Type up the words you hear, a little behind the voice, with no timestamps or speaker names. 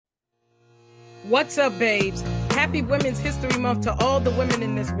What's up, babes? Happy Women's History Month to all the women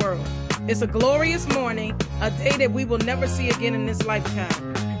in this world. It's a glorious morning, a day that we will never see again in this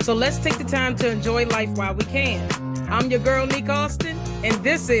lifetime. So let's take the time to enjoy life while we can. I'm your girl, Nick Austin, and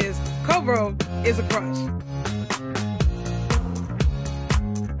this is Coro is a Crush.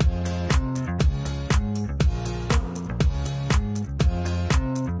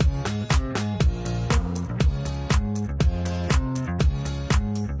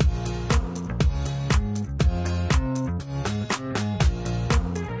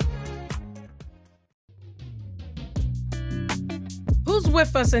 Who's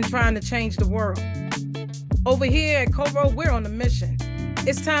with us in trying to change the world? Over here at Coro, we're on a mission.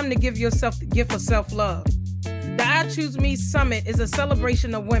 It's time to give yourself the gift of self-love. The I Choose Me Summit is a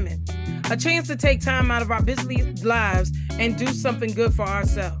celebration of women, a chance to take time out of our busy lives and do something good for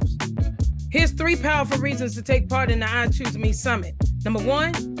ourselves. Here's 3 powerful reasons to take part in the I Choose Me Summit. Number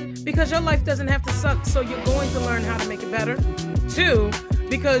 1, because your life doesn't have to suck, so you're going to learn how to make it better. 2,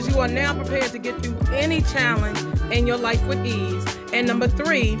 because you are now prepared to get through any challenge in your life with ease. And number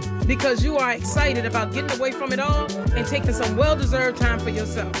 3, because you are excited about getting away from it all and taking some well-deserved time for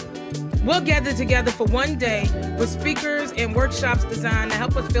yourself. We'll gather together for one day with speakers and workshops designed to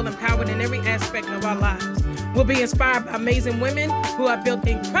help us feel empowered in every aspect of our lives. We'll be inspired by amazing women who have built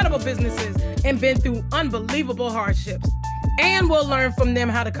incredible businesses and been through unbelievable hardships. And we'll learn from them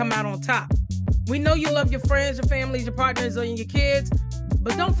how to come out on top. We know you love your friends, your families, your partners, and your kids,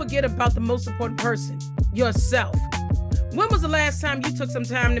 but don't forget about the most important person, yourself. When was the last time you took some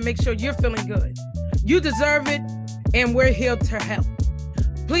time to make sure you're feeling good? You deserve it, and we're here to help.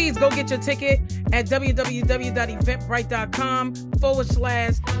 Please go get your ticket at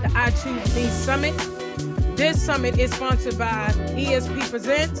www.eventbrite.com/the I Choose Me Summit. This summit is sponsored by ESP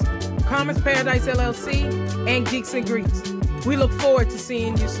Presents, Commerce Paradise LLC, and Geeks and Greeks. We look forward to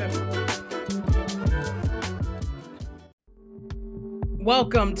seeing you soon.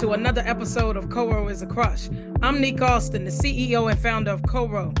 Welcome to another episode of Coro is a Crush. I'm Nick Austin, the CEO and founder of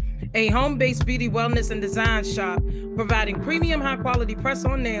Coro, a home-based beauty, wellness, and design shop providing premium, high-quality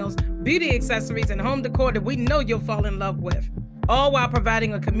press-on nails, beauty accessories, and home decor that we know you'll fall in love with, all while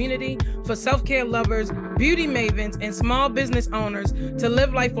providing a community for self-care lovers, beauty mavens, and small business owners to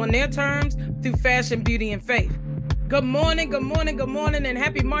live life on their terms through fashion, beauty, and faith. Good morning, good morning, good morning, and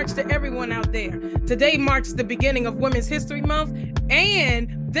happy March to everyone out there. Today marks the beginning of Women's History Month, and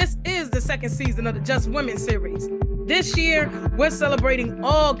this is the second season of the Just Women series. This year, we're celebrating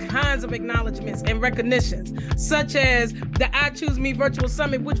all kinds of acknowledgments and recognitions, such as the I Choose Me Virtual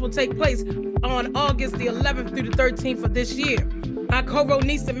Summit, which will take place on August the 11th through the 13th of this year. Our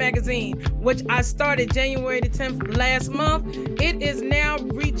Coronista magazine, which I started January the 10th last month, it is now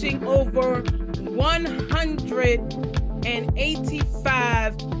reaching over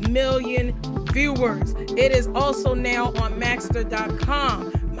 185 million viewers. It is also now on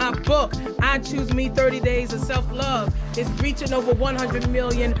Maxter.com. My book, I Choose Me 30 Days of Self-Love, is reaching over 100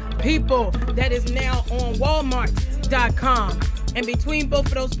 million people. That is now on Walmart.com. And between both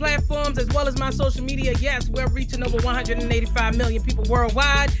of those platforms, as well as my social media, yes, we're reaching over 185 million people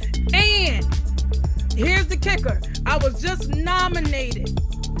worldwide. And here's the kicker. I was just nominated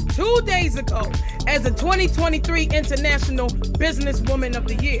 2 days ago as a 2023 International Businesswoman of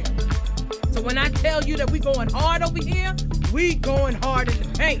the Year. So when I tell you that we going hard over here, we going hard in the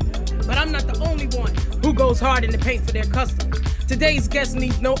paint. But I'm not the only one who goes hard in the paint for their customers. Today's guest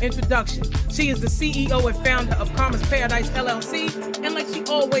needs no introduction. She is the CEO and founder of Commerce Paradise LLC. And like she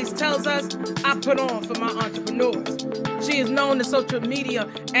always tells us, I put on for my entrepreneurs. She is known to social media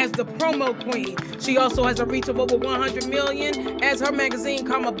as the promo queen. She also has a reach of over 100 million, as her magazine,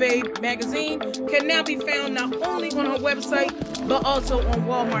 Comma Babe Magazine, can now be found not only on her website, but also on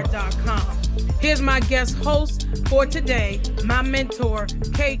Walmart.com. Here's my guest host for today, my mentor,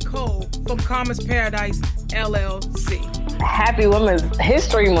 Kay Cole from Commerce Paradise LLC. Happy Women's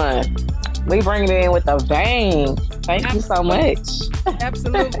History Month. We bring it in with a bang. Thank you so much.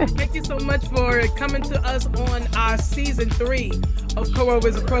 Absolutely. Thank you so much for coming to us on our season 3 of Coro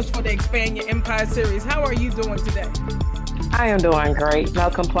is a Crush for the Expand Your Empire series. How are you doing today? I am doing great.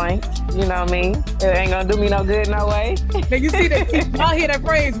 No complaints. You know me. It ain't gonna do me no good, no way. Now you see that, y'all hear that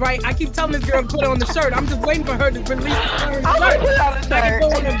phrase, right? I keep telling this girl to put it on the shirt. I'm just waiting for her to release her I'm gonna put it on the shirt. I can go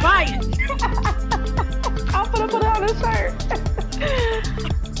in and buy it. I'm gonna put it on the shirt.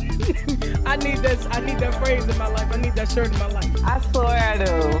 I need that phrase in my life. I need that shirt in my life. I swear I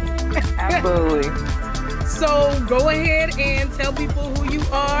do. Absolutely. So go ahead and tell people who you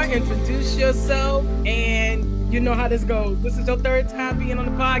are, introduce yourself, and you know how this goes. This is your 3rd time being on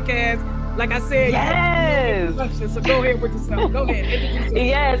the podcast. Like I said, yes. So go ahead with yourself. Go ahead.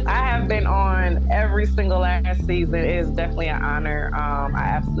 Yes, I have been on every single last season. It is definitely an honor. I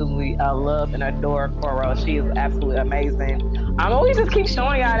absolutely love and adore Coro. She is absolutely amazing. We just keep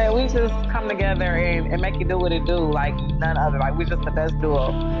showing y'all that we just come together and make it do what it do, like none other. Like, we're just the best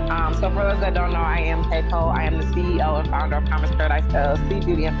duo. So for those that don't know, I am Keiko. I am the CEO and founder of Promise Paradise LLC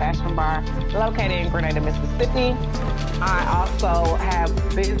Beauty and Fashion Bar, located in Grenada, Mississippi. I also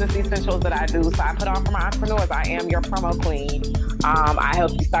have business essentials that I do. So I put on for my entrepreneurs. I am your promo queen. I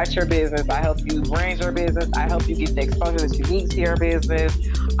help you start your business. I help you brand your business. I help you get the exposure that you need to your business.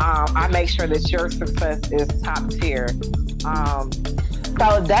 I make sure that your success is top tier.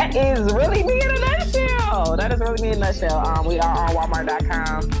 So that is really me in a nutshell. We are on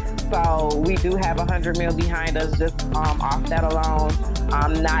Walmart.com. So we do have 100 mil behind us just off that alone.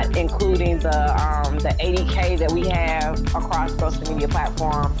 Not including the 80K that we have across social media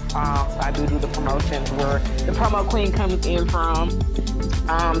platforms. So I do the promotions where the promo queen comes in from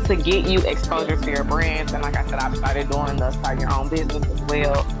to get you exposure to your brands. And like I said, I've started doing the start your own business as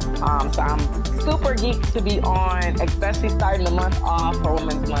well. So I'm super geeked to be on, especially starting the month off for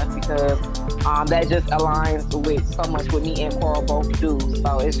Women's Month, because that just aligns with so much what me and Coral both do.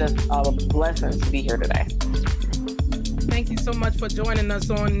 So it's just a blessing to be here today. Thank you so much for joining us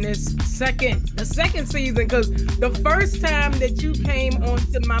on this second season, because the first time that you came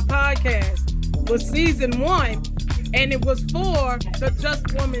onto my podcast was season 1, and it was for the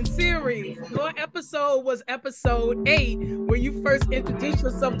Just Woman series. Your episode was episode 8, where you first introduced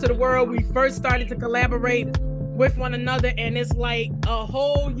yourself to the world. We first started to collaborate with one another, and it's like a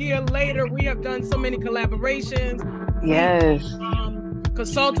whole year later, we have done so many collaborations. Yes. We,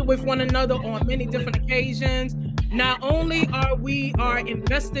 consulted with one another on many different occasions. Not only are we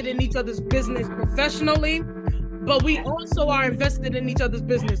invested in each other's business professionally, but we also are invested in each other's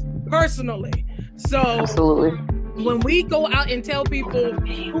business personally. So absolutely, when we go out and tell people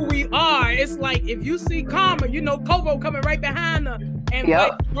who we are, it's like if you see Karma, you know Kovo coming right behind her, and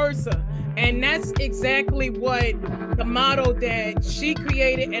vice versa. And that's exactly what the motto that she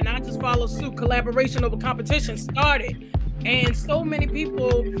created, and I just follow suit, collaboration over competition, started. And so many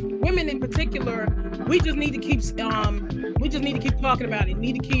people, women in particular, we just need to keep talking about it,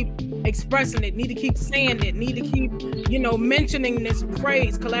 need to keep expressing it, need to keep saying it, need to keep, mentioning this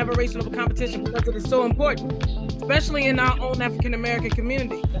phrase, collaboration over competition, because it is so important, especially in our own African American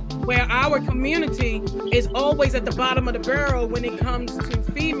community, where our community is always at the bottom of the barrel when it comes to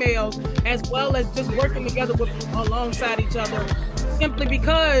females, as well as just working together alongside each other, simply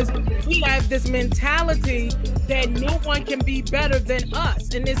because we have this mentality that no one can be better than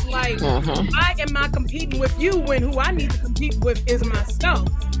us. And it's like, why am I competing with you when who I need to compete with is myself?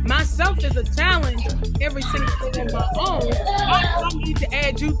 Myself is a challenge every single day on my own. I need to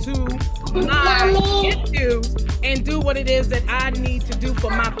add you to my issues and do what it is that I need to do for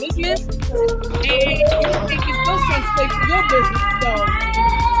my business. And you think it's so safe for your business. So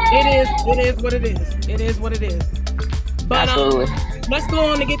it is what it is. It is what it is. But let's go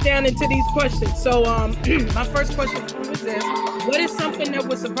on to get down into these questions. So my first question is this: what is something that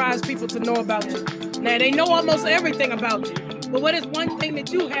would surprise people to know about you? Now, they know almost everything about you, but what is one thing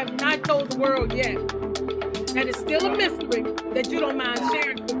that you have not told the world yet that is still a mystery that you don't mind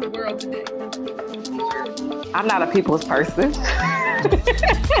sharing with the world today? I'm not a people's person.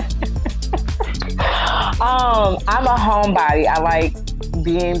 I'm a homebody. I like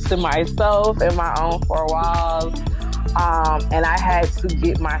being to myself in my own four walls. And I had to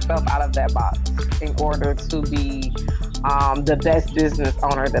get myself out of that box in order to be the best business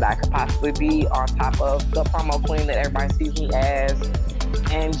owner that I could possibly be, on top of the promo queen that everybody sees me as,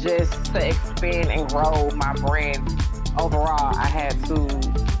 and just to expand and grow my brand overall. I had to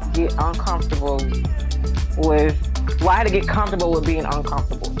get uncomfortable with, I had to get comfortable with being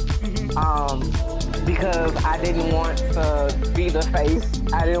uncomfortable. Because I didn't want to be the face.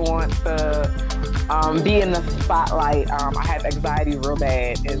 I didn't want to be in the spotlight. I have anxiety real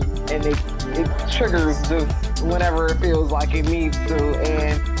bad, and it triggers just whenever it feels like it needs to.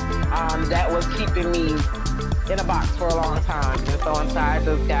 And that was keeping me in a box for a long time. And so inside, I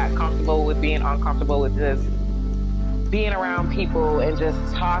just got comfortable with being uncomfortable with just being around people and just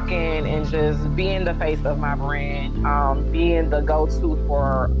talking and just being the face of my brand, being the go-to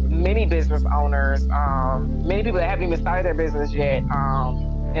for many business owners, many people that haven't even started their business yet,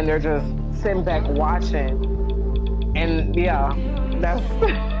 and they're just sitting back watching. And yeah, that's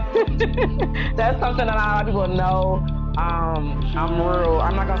that's something that a lot of people know.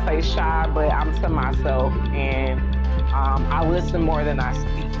 I'm not gonna say shy, but I'm to myself, and I listen more than I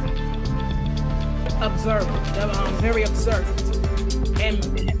speak. Observant. I'm very observant,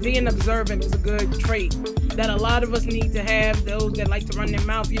 and being observant is a good trait that a lot of us need to have. Those that like to run their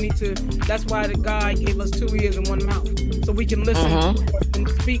mouth, you need to. That's why the God gave us 2 ears and 1 mouth, so we can listen and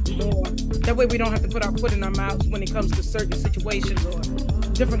speak more. That way we don't have to put our foot in our mouths when it comes to certain situations or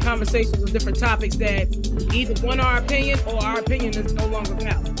different conversations or different topics that either one our opinion or our opinion is no longer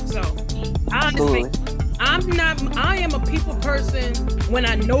valid. So I understand. I am a people person when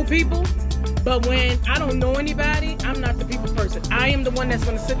I know people, but when I don't know anybody, I'm not the people person. I am the one that's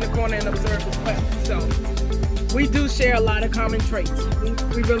going to sit in the corner and observe as well. So we do share a lot of common traits.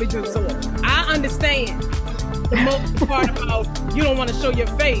 We really do. So I understand the most part about you don't want to show your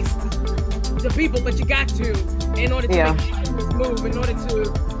face to people, but you got to in order to make this move, in order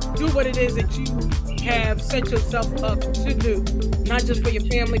to do what it is that you have set yourself up to do, not just for your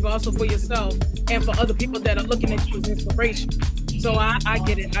family, but also for yourself and for other people that are looking at you as inspiration. So I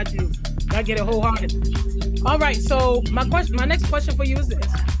get it. I do. I get it wholeheartedly. All right. So my next question for you is this: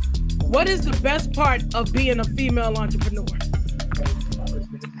 what is the best part of being a female entrepreneur?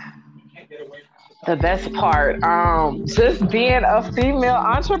 The best part, just being a female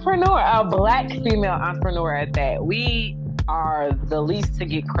entrepreneur, a Black female entrepreneur at that. We are the least to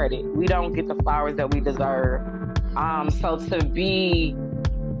get credit. We don't get the flowers that we deserve. So to be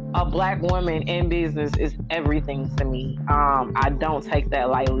a Black woman in business is everything to me. I don't take that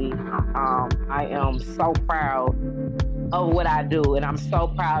lightly. I am so proud of what I do, and I'm so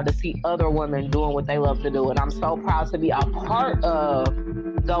proud to see other women doing what they love to do, and I'm so proud to be a part of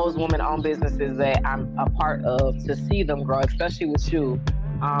those women-owned businesses that I'm a part of, to see them grow, especially with you.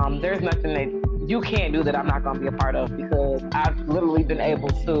 There's nothing that you can't do that I'm not going to be a part of, because I've literally been able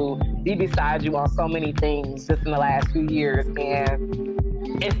to be beside you on so many things just in the last few years, and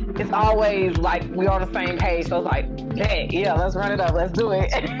it's always like we're on the same page. So it's like, hey, yeah, let's run it up, let's do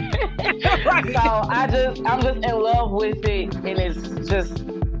it. So I'm just in love with it, and it's just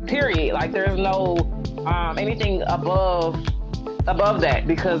period. Like there's no anything above that,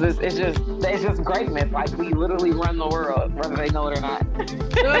 because it's just greatness. Like we literally run the world, whether they know it or not.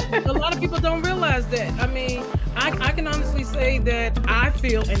 A lot of people don't realize that. I mean, I can honestly say that I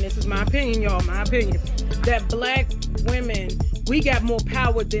feel, and this is my opinion, y'all, my opinion, that Black women, we got more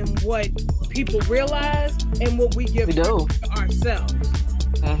power than what people realize and what we give to ourselves.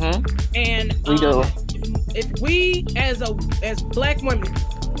 And we do. If we as Black women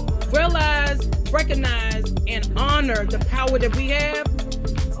realize, recognize, and honor the power that we have,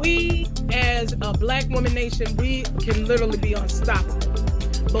 we as a Black woman nation, we can literally be unstoppable.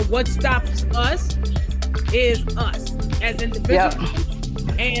 But what stops us is us as individuals,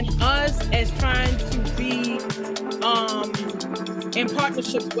 and us as trying to be in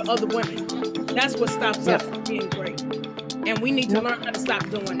partnerships with other women. That's what stops us from being great. And we need to learn how to stop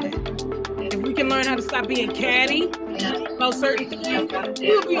doing that. If we can learn how to stop being catty about certain things,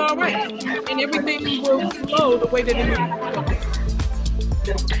 we'll be all right. And everything will flow the way that it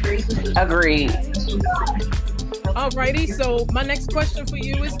needs to. Agreed. Alrighty, so my next question for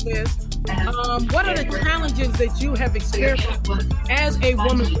you is this. What are the challenges that you have experienced as a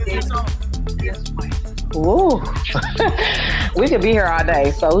woman business owner? Ooh, we could be here all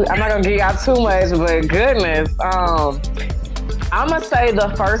day, so I'm not gonna give y'all too much, but goodness, I'm gonna say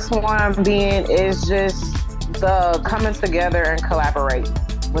the first one being is just the coming together and collaborate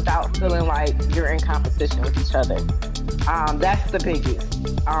without feeling like you're in competition with each other. That's the biggest,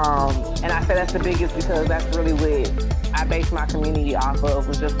 and I say that's the biggest because that's really what I base my community off of,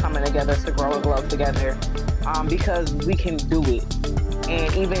 was just coming together to grow and glow together, because we can do it.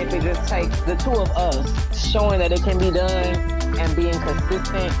 And even if it just takes the two of us showing that it can be done and being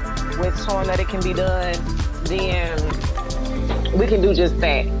consistent with showing that it can be done, then we can do just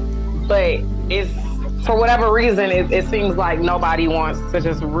that. But it's, for whatever reason, it seems like nobody wants to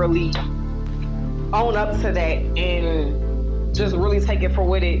just really own up to that and just really take it for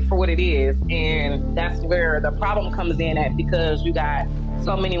what it is. And that's where the problem comes in at, because you got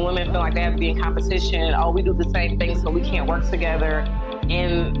so many women feel like they have to be in competition. Oh, we do the same thing, so we can't work together.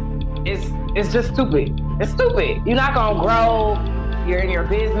 And it's just stupid. It's stupid. You're not gonna grow. You're in your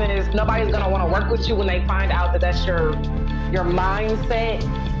business. Nobody's gonna want to work with you when they find out that that's your mindset.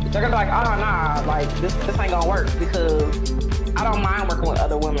 They're gonna be like, oh nah, like this ain't gonna work, because I don't mind working with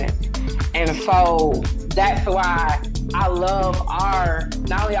other women. And so that's why I love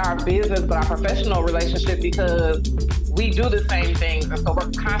not only our business, but our professional relationship, because we do the same things. And so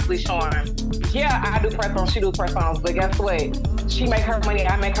we're constantly showing, yeah, I do press-ons, she do press-ons, but guess what? She make her money,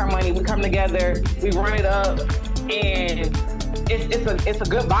 I make her money. We come together, we run it up, and it's a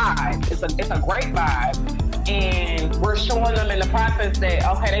good vibe. It's a great vibe. and we're showing them in the process that,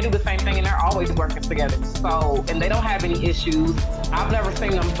 okay, they do the same thing and they're always working together. So, and they don't have any issues. I've never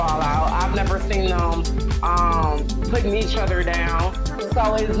seen them fall out. I've never seen them putting each other down.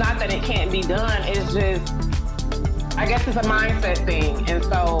 So it's not that it can't be done. It's just, I guess it's a mindset thing. And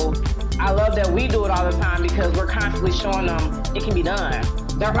so I love that we do it all the time because we're constantly showing them it can be done.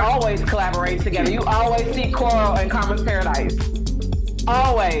 They're always collaborating together. You always see Coral and Karma's Paradise.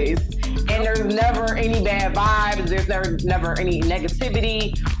 Always. And there's never any bad vibes. There's never any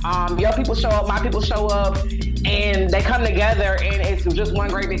negativity. Your people show up, my people show up, and they come together, and it's just one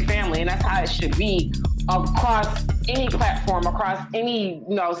great big family. And that's how it should be across any platform, across any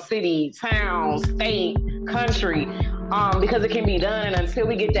city, town, state, country, because it can be done. And until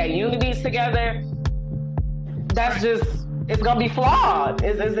we get that unity together, that's just, it's gonna be flawed.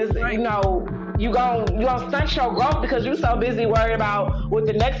 It's you gonna stunt your growth because you're so busy worried about what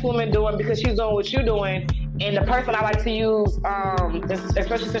the next woman doing because she's doing what you're doing. And the person I like to use,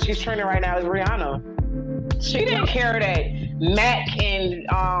 especially since she's trending right now, is Rihanna. She didn't care that Mac and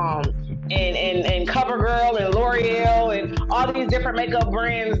CoverGirl and L'Oreal and all these different makeup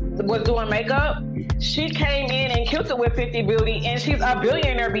brands was doing makeup. She came in and killed it with 50 Beauty, and she's a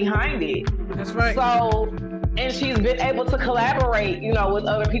billionaire behind it. That's right. So, and she's been able to collaborate, with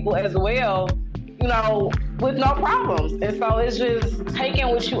other people as well, with no problems. And so it's just taking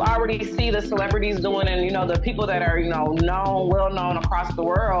what you already see the celebrities doing and, the people that are, well known across the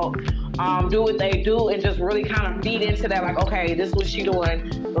world, do what they do and just really kind of feed into that, like, okay, this is what she's doing.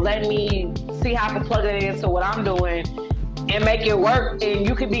 But let me see how I can plug it into what I'm doing and make it work. And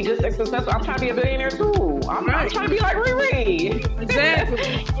you could be just as successful. I'm trying to be a billionaire too. I'm trying to be like Riri.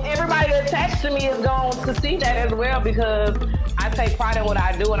 Exactly. Everybody attached to me is going to see that as well because I take pride in what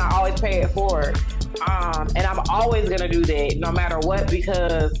I do and I always pay it forward. And I'm always going to do that no matter what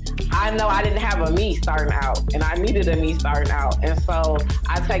because I know I didn't have a me starting out and I needed a me starting out. And so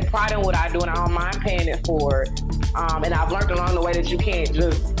I take pride in what I do and I don't mind paying it forward. And I've learned along the way that you can't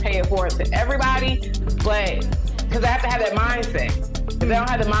just pay it forward to everybody, but because I have to have that mindset. If they don't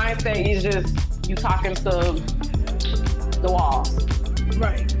have the mindset, you talking to the walls.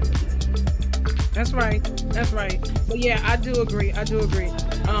 Right. That's right. But yeah, I do agree.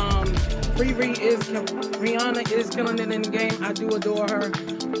 Rihanna is killing it in the game. I do adore her.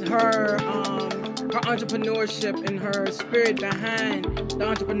 Her entrepreneurship and her spirit behind the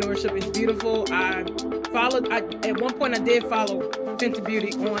entrepreneurship is beautiful. At one point I did follow Fenty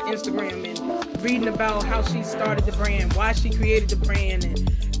Beauty on Instagram and reading about how she started the brand, why she created the brand and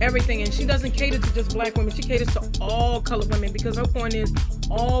everything. And she doesn't cater to just black women. She caters to all colored women because her point is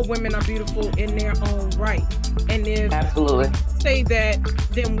all women are beautiful in their own right. And if absolutely say that,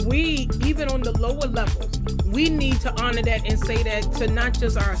 then we, even on the lower levels, we need to honor that and say that to not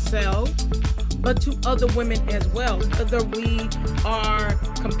just ourselves, but to other women as well. Whether we are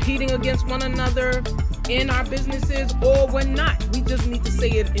competing against one another in our businesses or we're not. We just need to say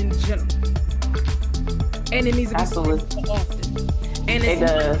it in general. And it needs to be said often. And it's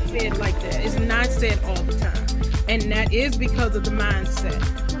not said like that. It's not said all the time. And that is because of the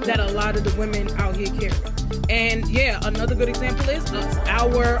mindset that a lot of the women out here carry. And yeah, another good example is us.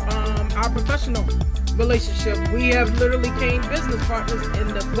 Our professional relationship. We have literally became business partners in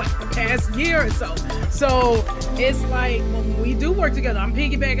the past year or so. So it's like when we do work together, I'm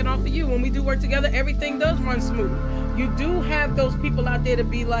piggybacking off of you. When we do work together, everything does run smooth. You do have those people out there to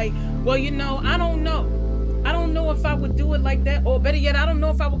be like, well, I don't know. I don't know if I would do it like that, or better yet, I don't know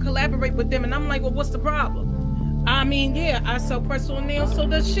if I would collaborate with them. And I'm like, well, what's the problem? I mean, yeah, I sell press-on nails, so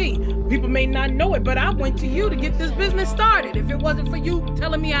does she. People may not know it, but I went to you to get this business started. If it wasn't for you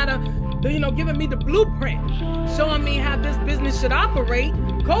telling me how to, giving me the blueprint, showing me how this business should operate,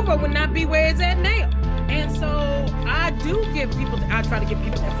 Cobra would not be where it's at now. And so I try to give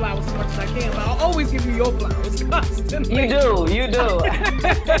people their flowers as much as I can, but I'll always give you your flowers constantly. You do.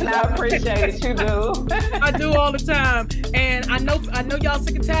 And I appreciate it, you do. I do all the time. And I know y'all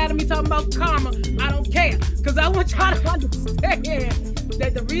sick and tired of me talking about Karma. I don't care, because I want y'all to understand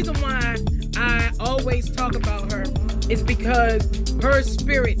that the reason why I always talk about her is because her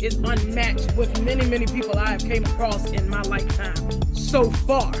spirit is unmatched with many, many people I have came across in my lifetime so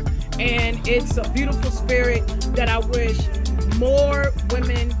far. And it's a beautiful spirit that I wish more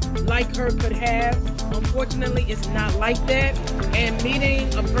women like her could have. Unfortunately, it's not like that. And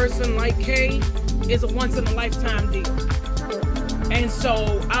meeting a person like Kay is a once-in-a-lifetime deal. And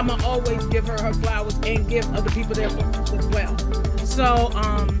so I'ma always give her flowers and give other people their flowers as well.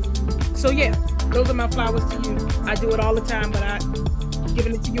 So yeah, those are my flowers to you. I do it all the time, but I'm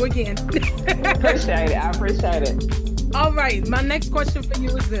giving it to you again. I appreciate it. All right, my next question for you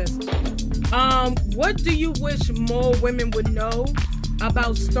is this. What do you wish more women would know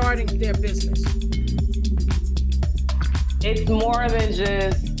about starting their business? It's more than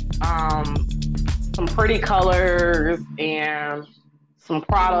just some pretty colors and some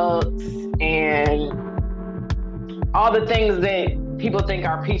products and all the things that people think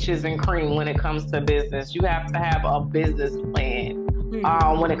are peaches and cream when it comes to business. You have to have a business plan.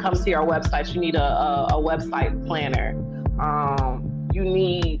 When it comes to your website, you need a website planner. You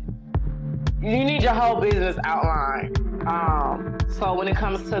need your whole business outline. So when it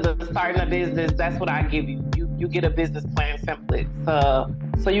comes to the starting a business, that's what I give you. You get a business plan template,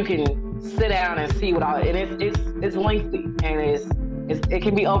 so you can sit down and see what all. And it's lengthy and it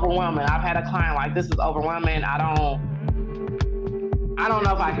can be overwhelming. I've had a client like, this is overwhelming. I don't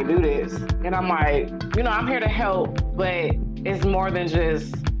know if I can do this. And I'm like, I'm here to help, but it's more than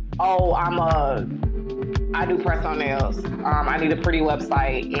just, I do press-on nails. I need a pretty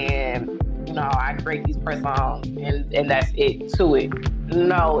website and I create these press-ons and that's it to it.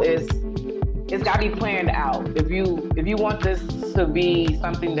 No, it's got to be planned out. If you want this to be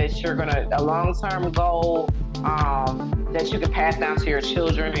something that you're a long-term goal, that you can pass down to your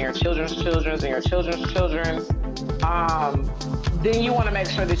children and your children's children and your children's children's, then you want to make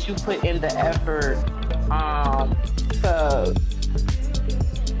sure that you put in the effort to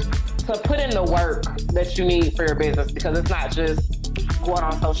put in the work that you need for your business, because it's not just going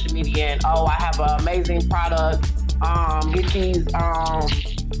on social media and, I have an amazing product, get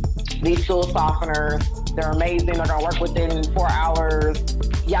these stool softeners, they're amazing, they're gonna work within 4 hours,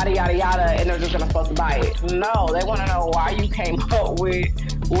 yada yada yada, and they're just supposed to buy it. No, they want to know why you came up with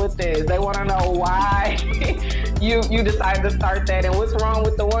this. They want to know why you decided to start that and what's wrong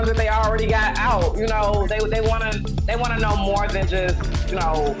with the ones that they already got out. They want to know more than just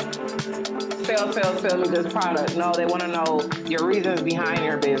sell me this product. No, they want to know your reasons behind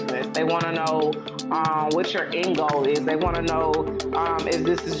your business. They want to know what your end goal is. They want to know if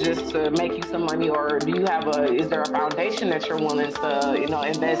this is just to make you some money, or is there a foundation that you're willing to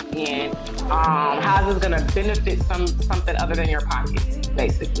invest in? How is this going to benefit something other than your pocket,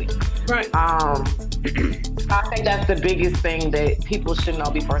 basically? Right. I think that's the biggest thing that people should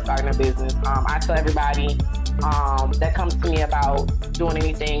know before starting a business. I tell everybody that comes to me about doing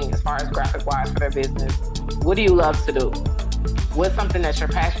anything as far as graphic wise for their business, what do you love to do? What's something that you're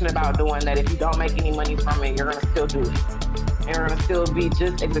passionate about doing that if you don't make any money from it, you're going to still do it? And you're going to still be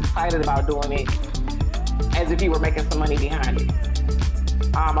just as excited about doing it as if you were making some money behind it.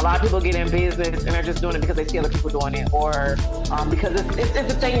 A lot of people get in business and they're just doing it because they see other people doing it, or because it's a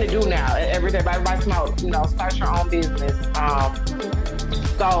thing to do now. Everybody's about, start your own business.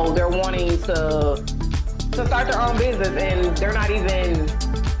 So they're wanting to start their own business, and they don't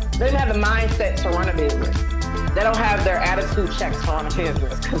have the mindset to run a business. They don't have their attitude checks to run a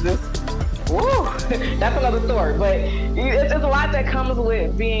business, because that's another story. But it's a lot that comes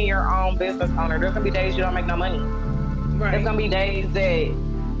with being your own business owner. There's gonna be days you don't make no money. Right. There's gonna be days that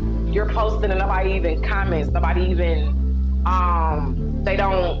you're posting and nobody even comments. Nobody even they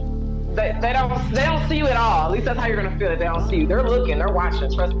don't see you at all. At least that's how you're gonna feel. If they don't see you, they're looking, they're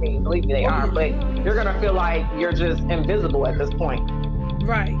watching. Trust me, believe me, they are. But you're gonna feel like you're just invisible at this point.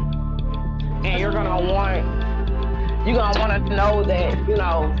 Right. And you're gonna want to know that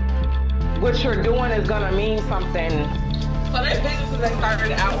what you're doing is gonna mean something. So there's businesses that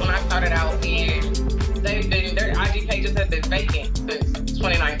started out when I started out, and their IG pages have been vacant since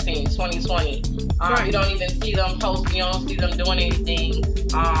 2019, 2020. Right. You don't even see them posting. You don't see them doing anything.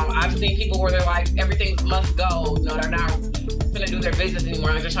 I've seen people where they're like, everything must go. They're not going to do their business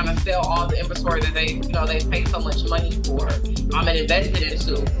anymore. They're just trying to sell all the inventory that they paid so much money for and invested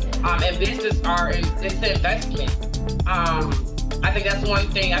into. And business it's an investment. I think that's one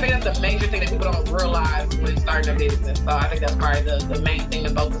thing. I think that's the major thing that people don't realize when starting a business. So I think that's probably the main thing to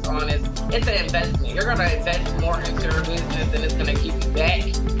focus on is it's an investment. You're going to invest more into your business, and it's going to keep you back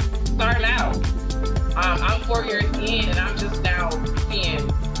starting out. I'm 4 years in, and I'm just now seeing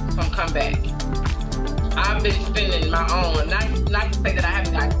some comeback. I've been spending my own, not to say that I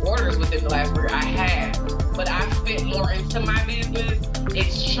haven't got orders within the last year, I have, but I've spent more into my business.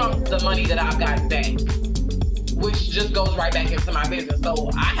 It's chunked the money that I've gotten back, which just goes right back into my business. So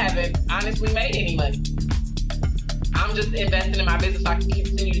I haven't honestly made any money. I'm just investing in my business so I can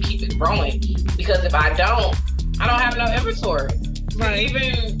continue to keep it growing. Because if I don't have no inventory to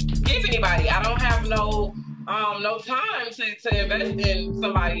even give anybody. I don't have no time to invest in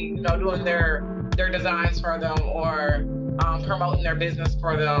somebody, doing their designs for them or promoting their business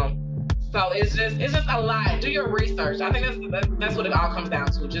for them. So it's just a lot. Do your research. I think that's what it all comes down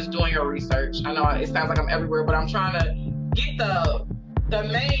to. Just doing your research. I know it sounds like I'm everywhere, but I'm trying to get the the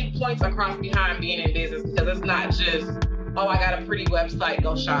main points across behind being in business, because it's not just, oh, I got a pretty website,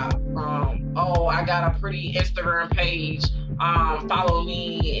 go shop. Oh, I got a pretty Instagram page, follow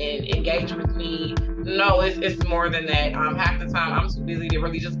me and engage with me. No, it's more than that. Half the time I'm too busy to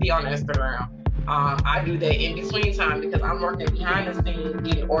really just be on Instagram. I do that in between time because I'm working behind the scenes,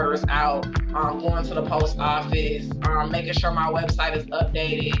 getting orders out, going to the post office, making sure my website is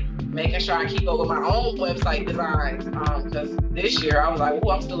updated, making sure I keep up with my own website designs. Because this year I was like,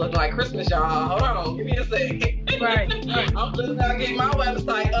 oh, I'm still looking like Christmas, y'all. Hold on, give me a second. Right. I'm just gonna get my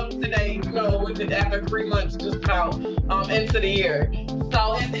website up to date, after 3 months just out into the year.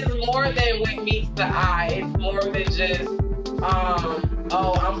 So it's more than what meets the eye. It's more than just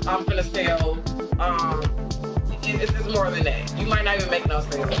I'm gonna sell. It's more than that. You might not even make no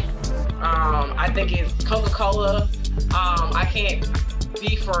sales. I think it's Coca-Cola. I can't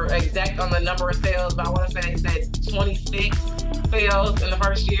be for exact on the number of sales, but I want to say they said 26 sales in the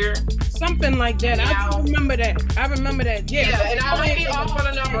first year. Something like that. I remember that. Yeah. Yeah, and I might be off on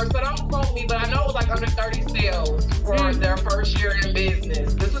the number, so don't quote me, but I know it was like under 30 sales for their first year in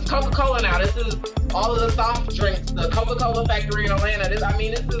business. This is Coca-Cola now. This is all of the soft drinks, the Coca-Cola factory in Atlanta. This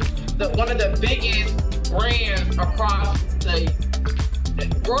is one of the biggest brands across the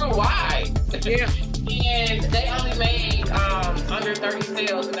worldwide. Yeah. And they only made under 30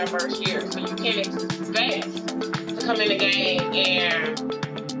 sales in their first year. So you can't expect to come in the game and,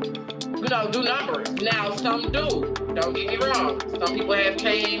 do numbers. Now, some do. Don't get me wrong. Some people have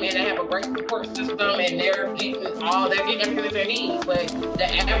came and they have a great support system and they're getting everything that they need. But the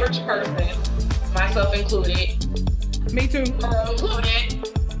average person, myself included, me too, included,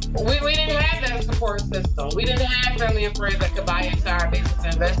 we didn't have that support system. We didn't have family and friends that could buy into our business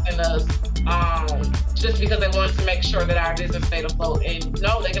and invest in us just because they wanted to make sure that our business stayed afloat. And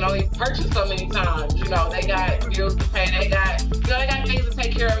no, they can only purchase so many times. They got bills to pay. They got things to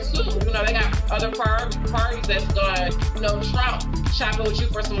take care of too. They got other priorities that's going, trump shopping with you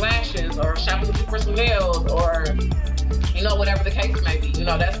for some lashes or shopping with you for some nails or whatever the case may be.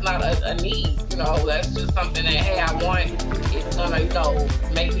 That's not a need. That's just something that, hey, I want. It's gonna,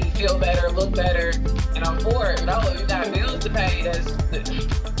 make me feel better, look better, and I'm for it. No, you got bills to pay.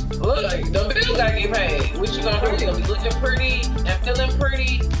 Look, the bills gotta get paid. What you gonna do? You gonna be looking pretty and feeling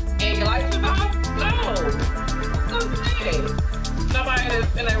pretty, and your life is off? No. Nobody is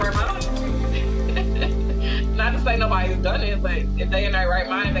in their right mind. Not to say nobody's done it, but if they in their right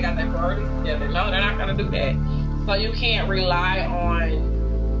mind, they got their priorities together. No, they're not gonna do that. So you can't rely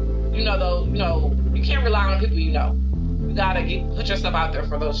on, you can't rely on people you know. You gotta put yourself out there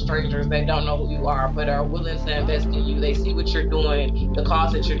for those strangers that don't know who you are, but are willing to invest in you. They see what you're doing, the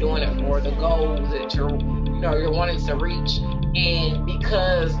cause that you're doing it for, the goals that you're wanting to reach, and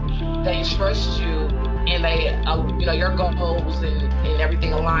because they trust you and they, your goals and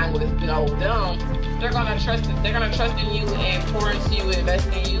everything align with, them, they're gonna trust it. They're gonna trust in you and pour into you, invest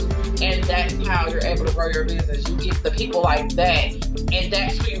in you. And that's how you're able to grow your business. You get the people like that, and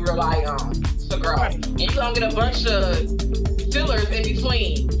that's who you rely on to grow. And you're gonna get a bunch of fillers in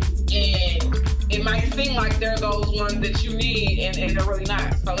between, and it might seem like they're those ones that you need, and they're really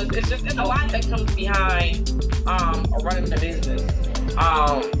not. So it's a lot that comes behind running the business.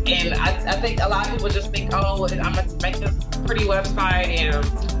 And I think a lot of people just think, oh, I'm gonna make this pretty website and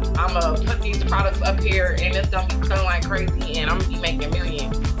I'm gonna put these products up here, and it's gonna be selling like crazy, and I'm gonna be making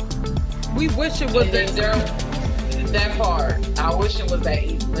millions. We wish it was that part. I wish it was that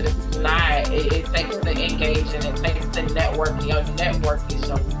easy, but it's not. It takes the engagement, it takes the networking. Your network is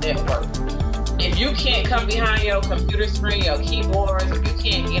your network. If you can't come behind your computer screen, your keyboards, if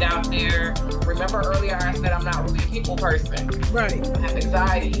you can't get out there, remember earlier I said I'm not really a people person. Right. I have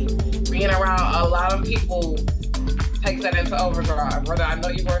anxiety. Being around a lot of people takes that into overdrive, whether I know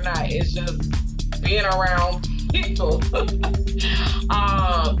you or not. It's just being around people.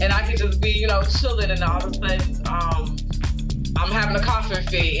 And I can just be, chilling, and all of a sudden, I'm having a coughing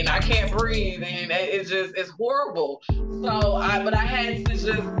fit and I can't breathe, and it's horrible. So but I had to just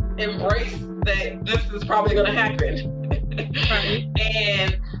embrace that this is probably gonna happen. Right.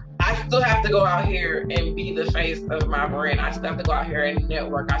 And I still have to go out here and be the face of my brand. I still have to go out here and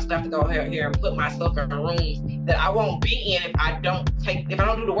network. I still have to go out here and put myself in rooms that I won't be in if I don't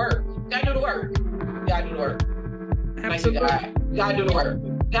do the work. You gotta do the work. You gotta do the work. Absolutely. You gotta do the work.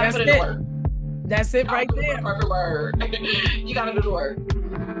 You gotta put in the work. That's it right there. Perfect word. You gotta do the work.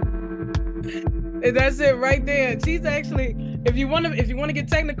 That's it right there. She's actually, if you want to get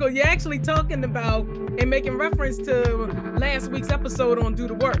technical, you're actually talking about and making reference to last week's episode on Do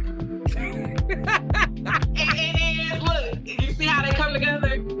the Work. And look, you see how they come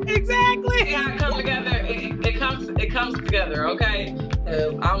together? Exactly. See how it come together? It comes together, okay?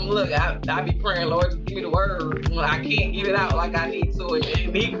 I be praying, Lord, just give me the word when I can't get it out like I need to, and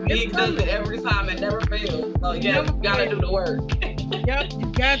he does it every time and never fails. So yeah, you gotta do the work. Yep,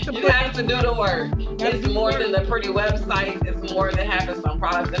 you have to do the work. It's more than the pretty website. It's more than having some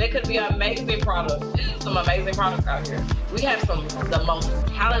products, and it could be amazing products. There's some amazing products out here. We have the most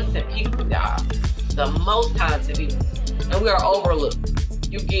talented people, y'all. The most talented people, and we are overlooked.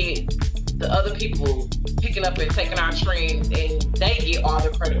 You get the other people picking up and taking our trends, and they get all the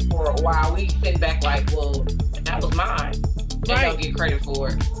credit for it, while we sit back like, well, that was mine. They don't get credit for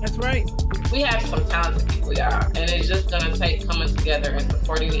it. That's right. We have some talented people, y'all, and it's just gonna take coming together and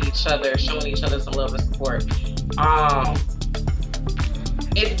supporting each other, showing each other some love and support. I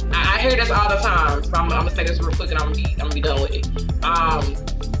hear this all the time, so I'm gonna say this real quick, and I'm gonna be done with it. I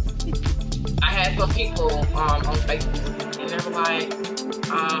had some people on Facebook, and they were like,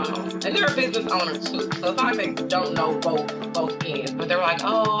 and they're a business owner too, so it's not like they don't know both ends, but they're like,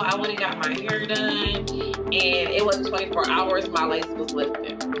 oh, I went and got my hair done, and it was 24 hours, my lace was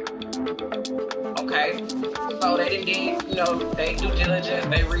lifted. Okay, so they didn't get, they due diligence,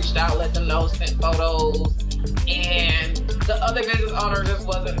 they reached out, let them know, sent photos, and the other business owner just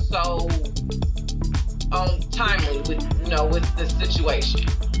wasn't so timely with the situation.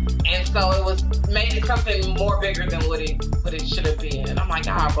 And so it was made something more bigger than what it should have been. And I'm like,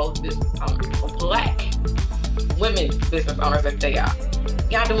 y'all both business owners, black women business owners that they are.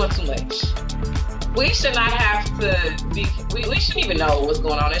 Y'all doing too much. We should not have to be, we shouldn't even know what's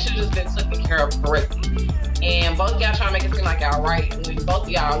going on. It should have just been taken care of correctly. And both y'all trying to make it seem like y'all right, when both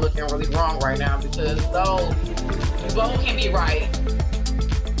y'all are looking really wrong right now, because though you both can be right,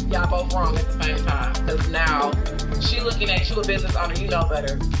 y'all both wrong at the same time. Because now she looking at you, a business owner, you know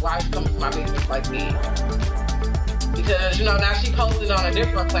better. Why is coming to my business like me? Because now she posted on a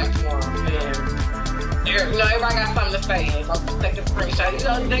different platform, and everybody got something to say, and folks take a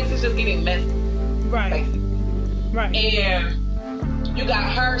screenshot. Things is just getting messy. Right. Basically. Right. And you got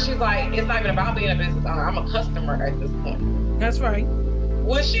her, she's like, it's not even about being a business owner, I'm a customer at this point. That's right.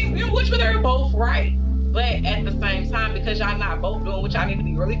 Which they're both right. But at the same time, because y'all not both doing what y'all need to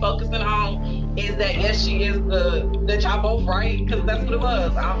be really focusing on, is that yes, she is that y'all both right, because that's what it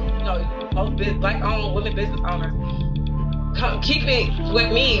was. Both black-owned women business owners keep it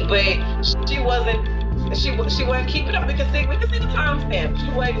with me, but she wasn't keeping up. We can see the timestamp. She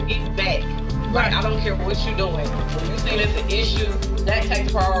wasn't getting back. Right. I don't care what you're doing. When you see it's an issue, that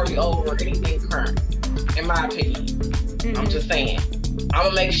takes priority over anything current, in my opinion. Mm-hmm. I'm just saying. I'm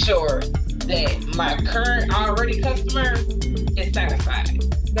gonna make sure that my current already customer is satisfied.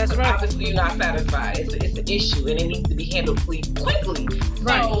 That's right. Obviously, you're not satisfied. It's an issue, and it needs to be handled quickly.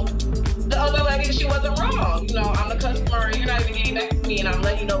 Right. So the other lady, she wasn't wrong. I'm the customer, and you're not even getting back to me, and I'm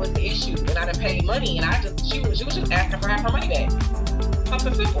letting you know it's the issue, and I done paid money, and she was just asking for half her money back.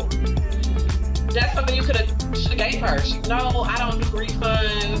 Something simple. That's something you should have gave her. No, I don't do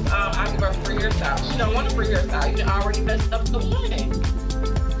refunds. I give her free hairstyle. She don't want a free hairstyle. You already messed up the money.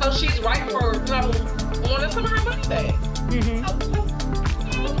 So she's right for wanting some of her money back.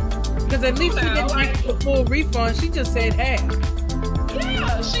 Because at least she didn't ask for full refund. She just said half.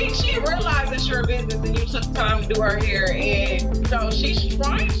 Yeah, she realized that you're a business and you took time to do her hair, and she's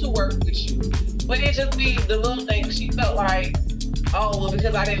trying to work with you. But it just be the little things. She felt like, oh, well,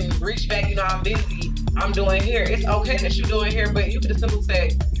 because I didn't reach back, I'm busy, I'm doing hair. It's okay that you're doing hair, but you could have simply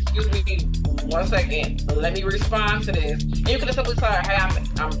said, excuse me, 1 second, let me respond to this. And you could have simply said, hey,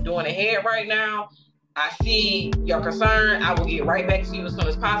 I'm doing a hair right now. I see your concern. I will get right back to you as soon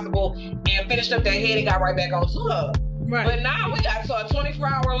as possible. And finished up that head and got right back on to her. Right. But now we got to a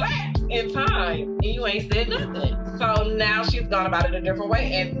 24-hour lapse in time, and you ain't said nothing. So now she's gone about it a different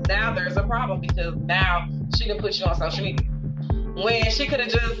way, and now there's a problem, because now she can put you on social media. When she could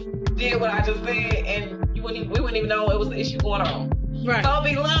have just did what I just said, and we wouldn't even know it was an issue going on. Right. So it'll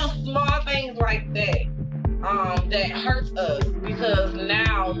be little small things like that that hurts us, because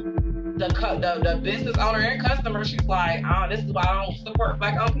now the business owner and customer, she's like, this is why I don't support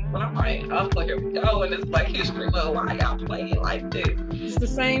black-owned people. And I'm like, oh, here we go, and it's like history. Well, why y'all playing like this? It's the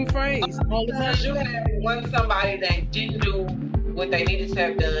same phrase all the time. Because you had somebody that didn't do what they needed to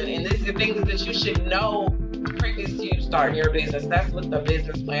have done, and this is the things that you should know previous to you starting your business. That's what the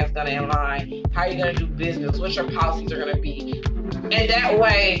business plan is going to outline. How you're going to do business, what your policies are going to be. And that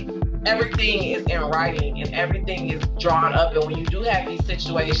way, everything is in writing and everything is drawn up. And when you do have these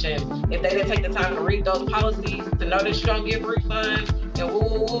situations, if they didn't take the time to read those policies, to know that you don't give refunds, and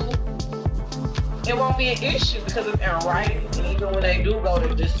it won't be an issue because it's in writing. And even when they do go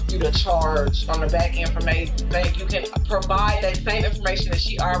to dispute a charge on the back end from a bank, you can provide that same information that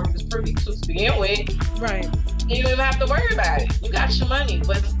she already was privy to begin with. Right. You don't even have to worry about it. You got your money,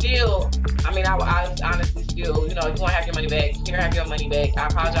 but still, I mean, I honestly still, you know, if you want to have your money back, here, have your money back. I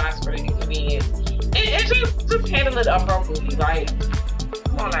apologize for the inconvenience. And just handle it appropriately. Like,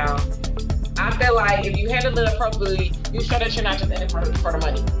 come on now. I feel like if you handle it appropriately, you show that you're not just in it for the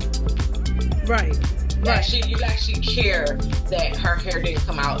money. Right. Right. You actually care that her hair didn't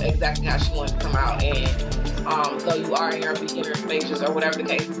come out exactly how she wanted to come out, and though you are in your beginner stages or whatever the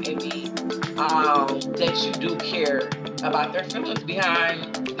case may be, that you do care about their feelings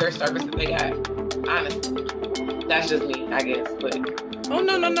behind their service that they got. Honestly, that's just me, I guess. But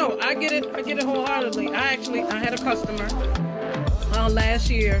no, I get it wholeheartedly. I had a customer last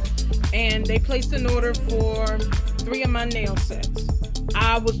year, and they placed an order for 3 of my nail sets.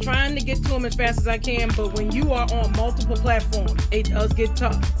 I was trying to get to them as fast as I can, but when you are on multiple platforms, it does get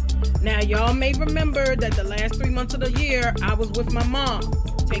tough. Now, y'all may remember that the last 3 months of the year, I was with my mom,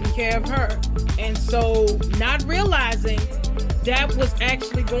 taking care of her. And so, not realizing that was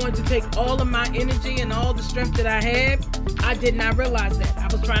actually going to take all of my energy and all the strength that I had, I did not realize that. I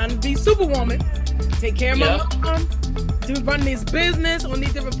was trying to be superwoman, take care of my mom, run this business on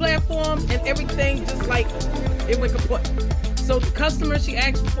these different platforms, and everything just like it went kaput. So the customer, she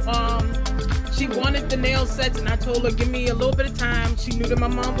asked, she wanted the nail sets, and I told her, give me a little bit of time. She knew that my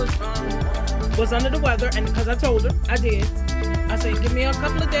mom was under the weather, and because I told her, I did. I said, give me a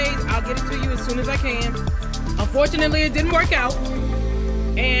couple of days. I'll get it to you as soon as I can. Unfortunately, it didn't work out,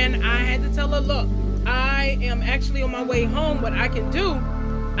 and I had to tell her, look, I am actually on my way home. What I can do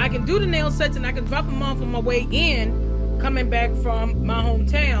the nail sets, and I can drop them off on my way in, coming back from my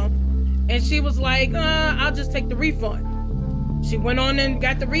hometown. And she was like, I'll just take the refund. She went on and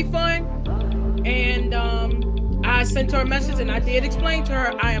got the refund, and I sent her a message, and I did explain to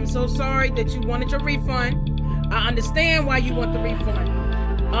her, I am so sorry that you wanted your refund. I understand why you want the refund.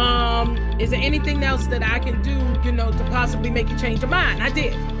 Is there anything else that I can do, you know, to possibly make you change your mind? I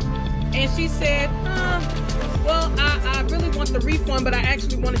did. And she said, well, I really want the refund, but I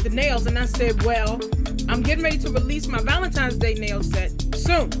actually wanted the nails. And I said, well, I'm getting ready to release my Valentine's Day nail set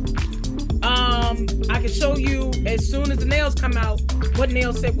soon. I can show you as soon as the nails come out, what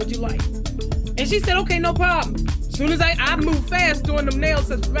nail set would you like? And she said, okay, no problem. As soon as I moved fast doing them nail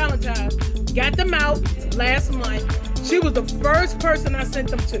sets for Valentine's, got them out last month. She was the first person I sent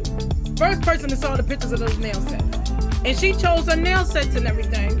them to. First person that saw the pictures of those nail sets. And she chose her nail sets and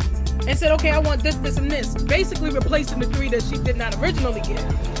everything and said, okay, I want this, this, and this. Basically replacing the 3 that she did not originally get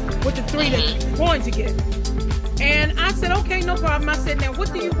with the 3 that she was going to get. And I said, okay, no problem. I said, now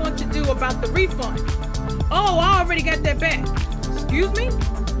what do you want to do about the refund? Oh, I already got that back. Excuse me?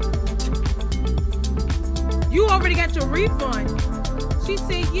 You already got your refund? She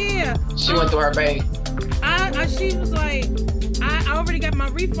said, yeah. She went through her bank. She was like, I already got my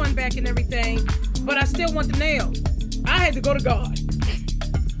refund back and everything, but I still want the nails. I had to go to God.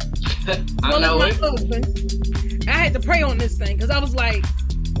 I know it. Husband, I had to pray on this thing, because I was like,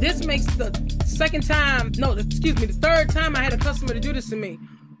 this makes the third time I had a customer to do this to me,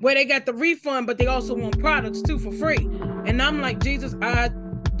 where they got the refund, but they also want products too for free. And I'm like, Jesus, I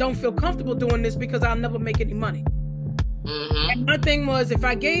don't feel comfortable doing this because I'll never make any money. Mm-hmm. And my thing was,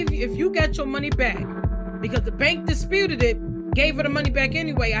 if you got your money back, because the bank disputed it, gave her the money back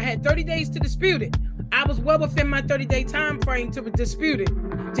anyway. I had 30 days to dispute it. I was well within my 30-day time frame to dispute it,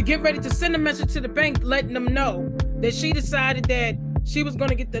 to get ready to send a message to the bank, letting them know that she decided that she was going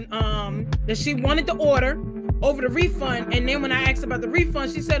to get that she wanted the order over the refund. And then when I asked about the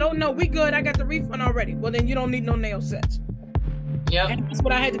refund, she said, oh no, we good. I got the refund already. Well, then you don't need no nail sets. Yep. And that's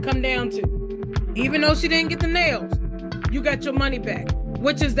what I had to come down to. Even though she didn't get the nails, you got your money back,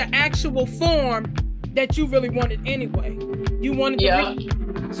 which is the actual form that you really wanted anyway. You wanted the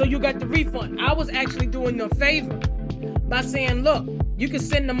refund, so you got the refund. I was actually doing you a favor by saying, look, you can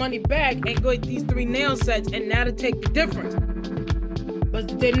send the money back and go get these 3 nail sets, and now to take the difference. But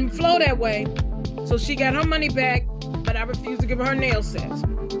it didn't flow that way. So she got her money back, but I refused to give her nail sets.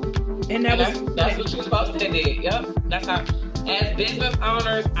 And that's what you're supposed to do. Yep. That's how, as business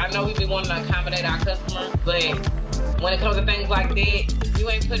owners, I know we be wanting to accommodate our customers, but when it comes to things like that, you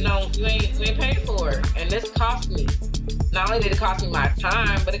ain't paid for it. And this cost me. Not only did it cost me my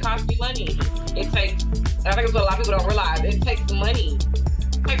time, but it cost me money. It takes, and I think it's what a lot of people don't realize, it takes money.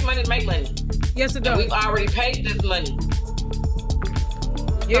 It takes money to make money. Yes, it does. And we've already paid this money.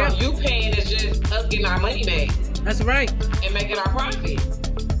 Yeah. So you paying is just us getting our money back. That's right. And making our profit.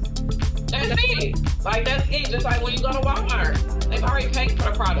 That's it. Like, that's it. Just like when you go to Walmart, they've already paid for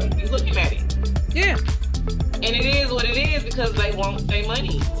the product. You're looking at it. Yeah. And it is what it is because they want their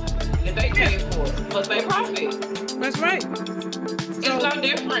money that they pay for, plus they profit. That's right. It's no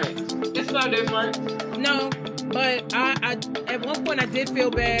different. It's no different. No, But I at one point I did feel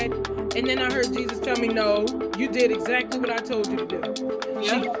bad, and then I heard Jesus tell me, no, you did exactly what I told you to do.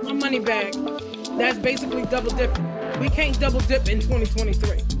 She got my money back. That's basically double dipping. We can't double dip in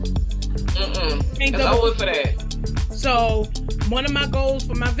 2023. It's over for that. So one of my goals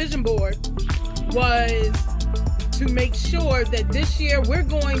for my vision board was to make sure that this year we're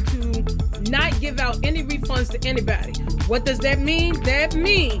going to not give out any refunds to anybody. What does that mean? That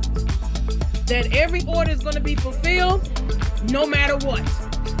means that every order is going to be fulfilled no matter what.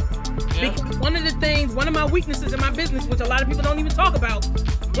 Because one of my weaknesses in my business, which a lot of people don't even talk about,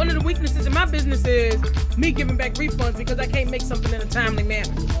 one of the weaknesses in my business is me giving back refunds because I can't make something in a timely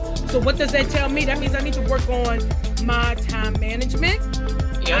manner. So what does that tell me? That means I need to work on my time management.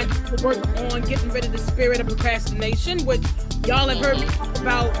 I need to work on getting rid of the spirit of procrastination, which y'all have heard me talk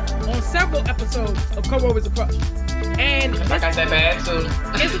about on several episodes of Co-Row is a Crush. And like I said, bad too.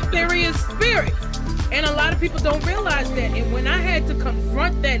 It's a serious spirit. And a lot of people don't realize that. And when I had to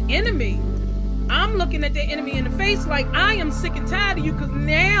confront that enemy, I'm looking at that enemy in the face like, I am sick and tired of you, because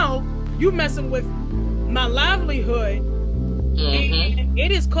now you messing with my livelihood. And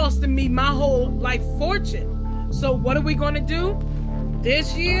it is costing me my whole life fortune. So what are we going to do?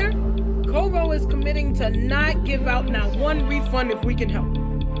 This year, Co-Row is committing to not give out not one refund if we can help.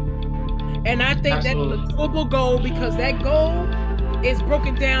 And I think that's a doable goal, because that goal is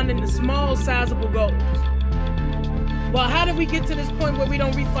broken down into small, sizable goals. Well, how did we get to this point where we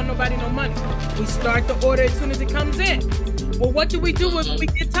don't refund nobody no money? We start the order as soon as it comes in. Well, what do we do if we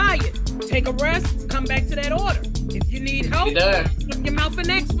get tired? Take a rest, come back to that order. If you need help, open your mouth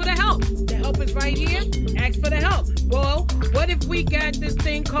and ask for the help. The help is right here. Ask for the help. Well, what if we got this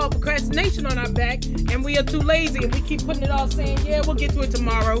thing called procrastination on our back and we are too lazy and we keep putting it off saying, yeah, we'll get to it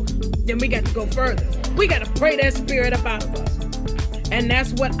tomorrow. Then we got to go further. We got to pray that spirit up out of us. And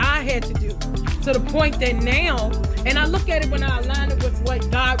that's what I had to do, to the point that now, and I look at it when I align it with what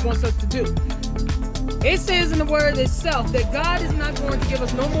God wants us to do. It says in the word itself that God is not going to give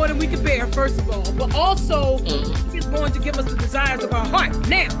us no more than we can bear, first of all, but also He's going to give us the desires of our heart.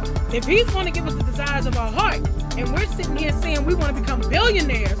 Now, if He's going to give us the desires of our heart, and we're sitting here saying we want to become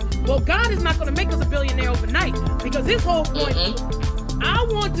billionaires, well, God is not going to make us a billionaire overnight, because His whole point is, I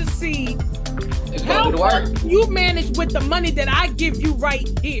want to see how you manage with the money that I give you right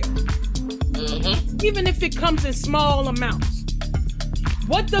here. Even if it comes in small amounts.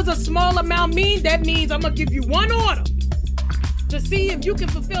 What does a small amount mean? That means I'm going to give you one order to see if you can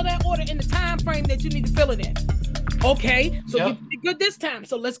fulfill that order in the time frame that you need to fill it in. Okay, so you did good this time,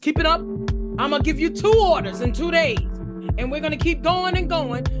 so let's keep it up. I'm going to give you 2 orders in 2 days. And we're going to keep going and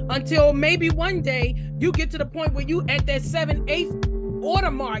going until maybe one day you get to the point where you at that 7/8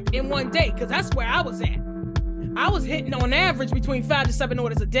 order mark in one day, because that's where I was at. I was hitting on average between 5 to 7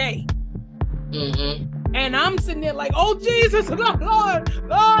 orders a day. And I'm sitting there like, oh Jesus, Lord,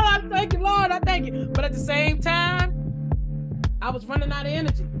 I thank you, Lord, I thank you. But at the same time, I was running out of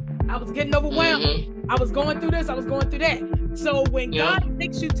energy. I was getting overwhelmed. I was going through this, I was going through that. So when God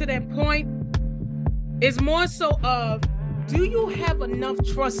takes you to that point, it's more so of, do you have enough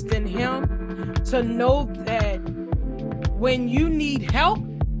trust in Him to know that when you need help,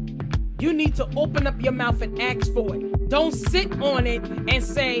 you need to open up your mouth and ask for it. Don't sit on it and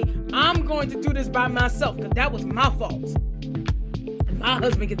say, I'm going to do this by myself, because that was my fault. And my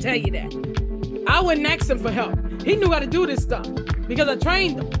husband can tell you that. I wouldn't ask him for help. He knew how to do this stuff because I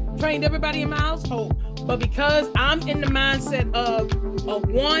trained him, trained everybody in my household. But because I'm in the mindset of a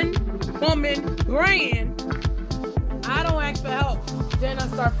one-woman brand, I don't ask for help. Then I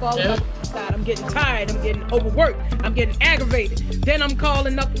start falling up the side. I'm getting tired. I'm getting overworked. I'm getting aggravated. Then I'm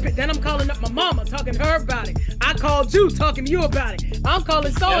calling up my mama, talking to her about it. I called you, talking to you about it. I'm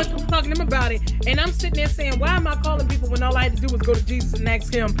calling so-and-so, talking to them about it. And I'm sitting there saying, why am I calling people when all I had to do was go to Jesus and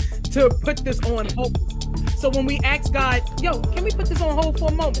ask Him to put this on hold? So when we ask God, yo, can we put this on hold for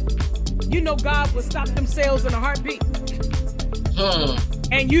a moment? You know God will stop them sales in a heartbeat.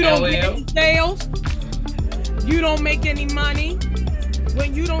 And you don't get any sales. You don't make any money.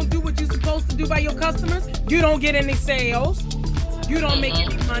 When you don't do what you're supposed to do by your customers, you don't get any sales. You don't make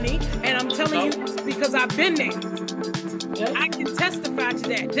any money. And I'm telling you this because I've been there. I can testify to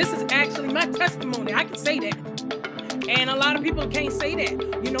that. This is actually my testimony. I can say that. And a lot of people can't say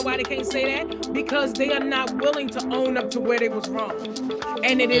that. You know why they can't say that? Because they are not willing to own up to where they was wrong.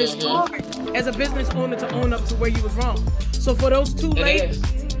 And it is hard as a business owner to own up to where you was wrong. So for those 2 ladies,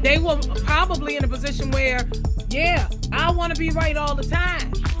 they were probably in a position where, yeah, I want to be right all the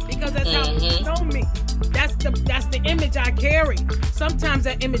time because that's how people know me. That's the image I carry. Sometimes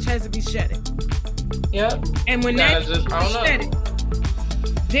that image has to be shedded. And when that is shedded,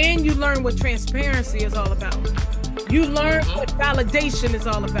 Then you learn what transparency is all about. You learn what validation is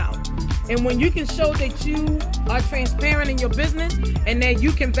all about. And when you can show that you are transparent in your business and that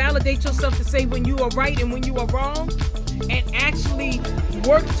you can validate yourself to say when you are right and when you are wrong and actually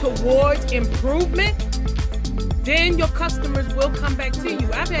work towards improvement, then your customers will come back to you.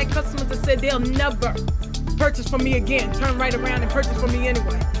 I've had customers that said they'll never purchase from me again, turn right around and purchase from me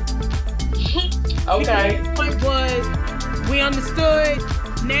anyway. Okay. The point was, we understood,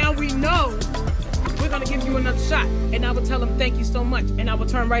 now we know, we're going to give you another shot. And I would tell them, thank you so much. And I would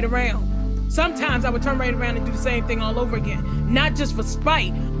turn right around. Sometimes I would turn right around and do the same thing all over again. Not just for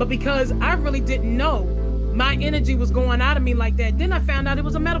spite, but because I really didn't know my energy was going out of me like that. Then I found out it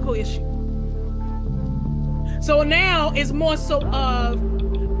was a medical issue. So now it's more so of,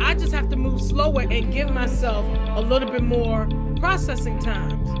 I just have to move slower and give myself a little bit more processing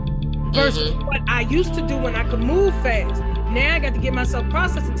times versus what I used to do when I could move fast. Now I got to give myself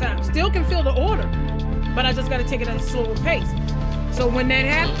processing time. Still can fill the order, but I just got to take it at a slower pace. So when that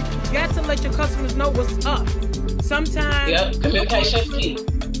happens, you got to let your customers know what's up. Sometimes communication is key.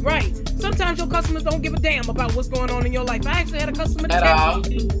 Right. Sometimes your customers don't give a damn about what's going on in your life. I actually had a customer that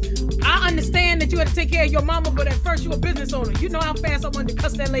I understand that you had to take care of your mama, but at first you're a business owner. You know how fast I wanted to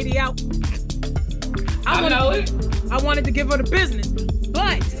cuss that lady out? I wanted to give her the business,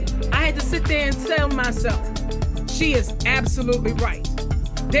 but I had to sit there and tell myself, she is absolutely right.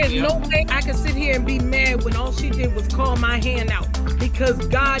 There's no way I can sit here and be mad when all she did was call my hand out because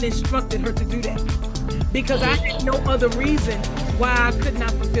God instructed her to do that. Because I had no other reason why I could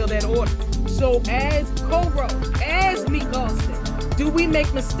not fulfill that order. So as Coro, as Meek Austin, do we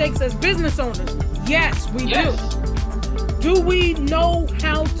make mistakes as business owners? Yes, we do. Do we know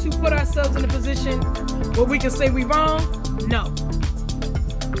how to put ourselves in a position where we can say we wrong? No.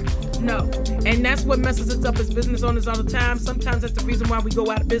 And that's what messes us up as business owners all the time. Sometimes that's the reason why we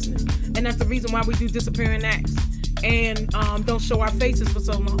go out of business. And that's the reason why we do disappearing acts and don't show our faces for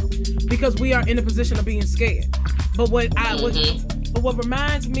so long, because we are in a position of being scared. But what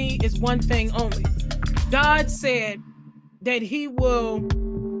reminds me is one thing only. God said that he will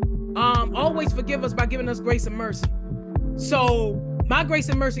always forgive us by giving us grace and mercy. So my grace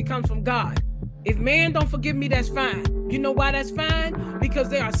and mercy comes from God. If man don't forgive me, that's fine. You know why that's fine? Because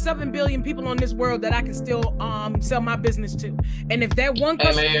there are 7 billion people on this world that I can still sell my business to. And if that one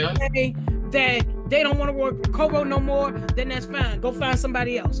customer say that they don't want to work for Coro no more, then that's fine. Go find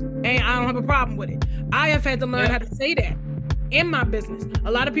somebody else. And I don't have a problem with it. I have had to learn how to say that in my business.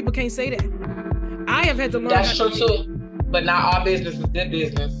 A lot of people can't say that. I have had to learn. That's true too. But not all business is good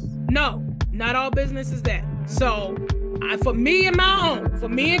business. No, not all business is that. So for me and my own, for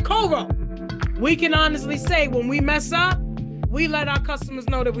me and Coro, we can honestly say when we mess up, we let our customers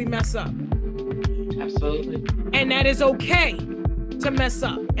know that we mess up. Absolutely. And that is okay to mess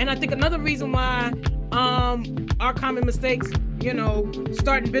up. And I think another reason why our common mistakes,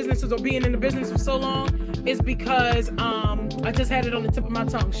 starting businesses or being in the business for so long is because I just had it on the tip of my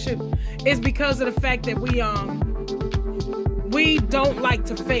tongue. It's because of the fact that we don't like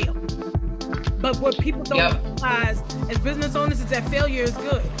to fail. But what people don't realize as business owners is that failure is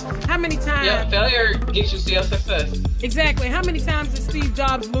good. How many times? Yeah, failure gets you to success. Exactly. How many times did Steve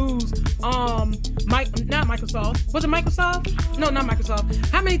Jobs lose? Not Microsoft. Was it Microsoft? No, not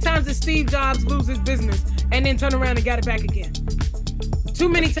Microsoft. How many times did Steve Jobs lose his business and then turn around and got it back again? Too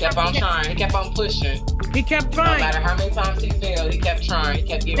many times. He kept on trying. He kept on pushing. He kept trying. No matter how many times he failed, he kept trying. He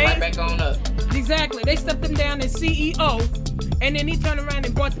kept getting right back on up. Exactly. They stepped him down as CEO, and then he turned around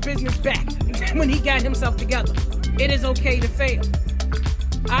and brought the business back when he got himself together. It is okay to fail.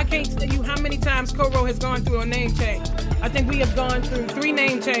 I can't tell you how many times Coro has gone through a name change. I think we have gone through 3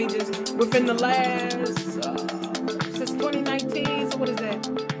 name changes within the last, since 2019, so what is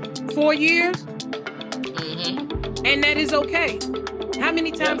that? 4 years? And that is okay. How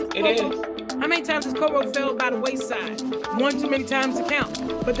many times How many times has Coro fell by the wayside? One too many times to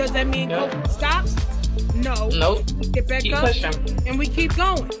count. But does that mean Coro stops? No. Nope. We get back keep up pushing. And we keep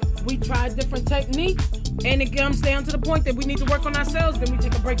going. We try different techniques, and it comes down to the point that we need to work on ourselves. Then we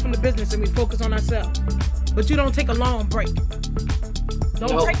take a break from the business and we focus on ourselves. But you don't take a long break.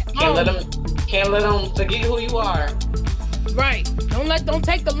 Can't let them forget who you are. Right. Don't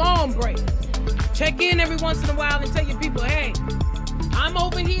take the long break. Check in every once in a while and tell your people, hey, I'm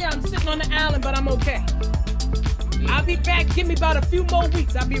over here. I'm sitting on the island, but I'm okay. I'll be back. Give me about a few more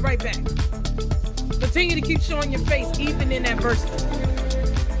weeks. I'll be right back. Continue to keep showing your face, even in adversity.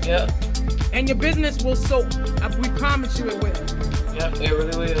 Yep. And your business will soar. We promise you it will. Yep, it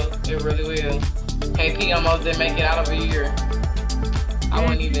really will. It really will. KP almost didn't make it out of a year. I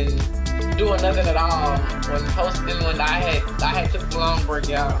wasn't even doing nothing at all. When posting, when I had took the long break,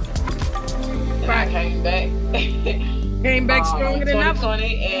 y'all. And I came back. Came back stronger than ever.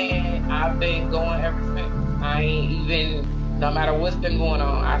 2020, and I've been going ever since. I ain't even, no matter what's been going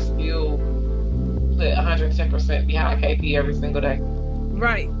on, I still put 110% behind KP every single day.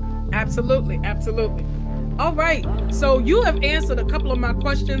 Right. Absolutely. Absolutely. All right. So you have answered a couple of my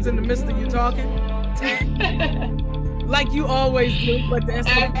questions in the midst of you talking. Like you always do, but that's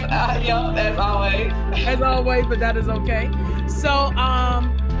okay. As always. As always, but that is okay. So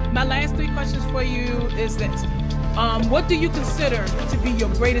my last 3 questions for you is this. What do you consider to be your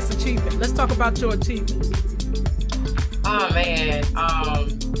greatest achievement? Let's talk about your achievements. Oh man,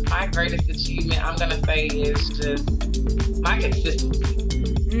 my greatest achievement, I'm gonna say, is just my consistency.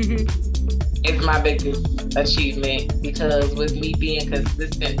 Is my biggest achievement, because with me being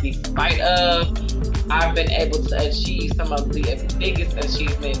consistent despite of, I've been able to achieve some of the biggest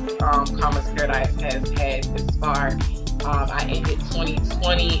achievements Karma's Paradise has had this far. I ended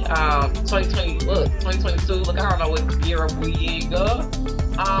 2022, look, I don't know what year we in, girl.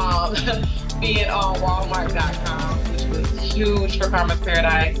 Being on Walmart.com, which was huge for Karma's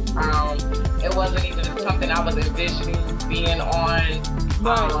Paradise. It wasn't even something I was envisioning, being on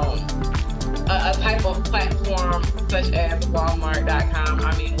a type of platform such as Walmart.com.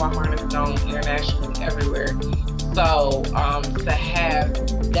 I mean, Walmart is known internationally everywhere. So to have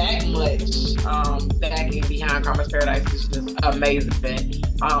that much backing behind Karma's Paradise is just amazing.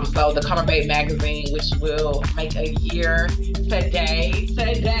 So the Karma Babe magazine, which will make a year today.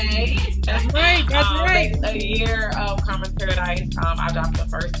 That's right. Makes a year of Karma's Paradise. I dropped the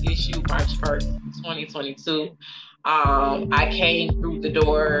first issue March 1st, 2022. I came through the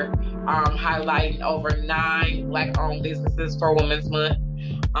door highlighting over 9 Black-owned businesses for Women's Month.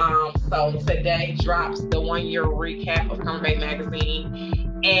 So today drops the 1-year recap of Karma Babe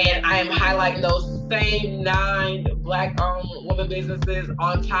magazine, and I am highlighting those same 9 Black-owned women businesses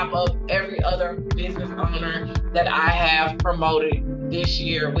on top of every other business owner that I have promoted this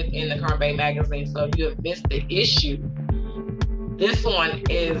year within the Karma Babe magazine. So if you have missed the issue, this one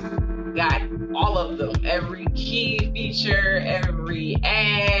is got all of them, every key feature, every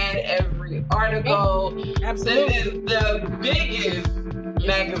ad, every article. Absolutely. This is the biggest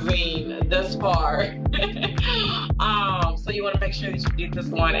magazine thus far. So you want to make sure that you get this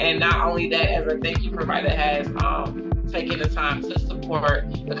one, and not only that, as a thank you, provider has taken the time to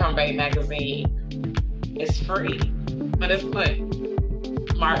support the Karma Babe magazine. It's free for this month.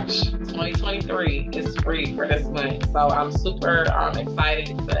 March 2023 is free for this month. So I'm super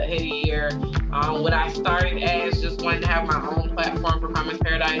excited to hit a year. What I started as just wanting to have my own platform for Karma's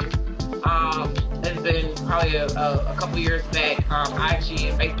Paradise, it's been probably a couple years back. IG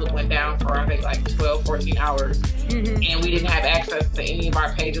and Facebook went down for I think like 12, 14 hours. And we didn't have access to any of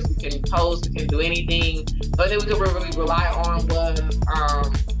our pages. We couldn't post, we couldn't do anything. So then we could really rely on was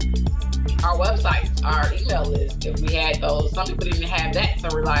our websites, our email list, if we had those. Some people didn't have that to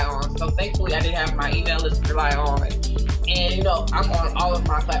rely on. So thankfully I did have my email list to rely on. And you know, I'm on all of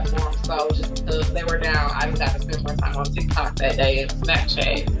my platforms, so just because they were down, I just had to spend more time on TikTok that day and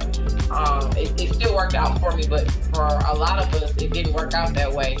Snapchat. It still worked out for me, but for a lot of us, it didn't work out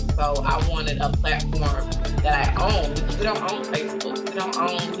that way. So I wanted a platform that I own, because we don't own Facebook, we don't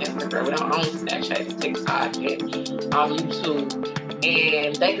own Instagram, we don't own Snapchat, TikTok, and YouTube.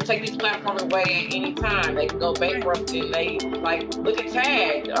 And they can take these platforms away at any time. They can go bankrupt, and they like look at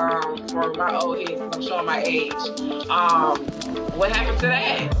Tag for my old age. I'm showing my age. What happened to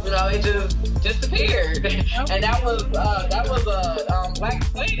that? You know, it just disappeared. And that was Black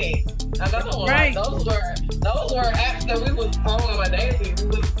Planet. Another one. Right. Those were apps that we was on a daily.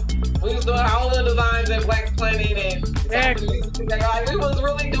 We was doing our own little designs in Black Planet, and like we was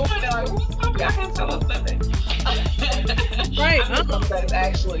really doing it. Like, who's talking? I can't tell us nothing. Right.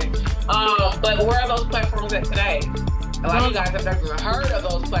 Actually. But where are those platforms at today? A lot of you guys have never even heard of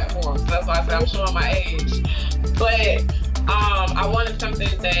those platforms. That's why I said I'm showing my age. But I wanted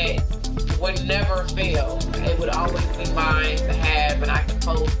something that would never fail. It would always be mine to have, and I can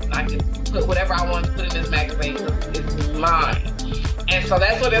post, and I can put whatever I want to put in this magazine. It's mine. And so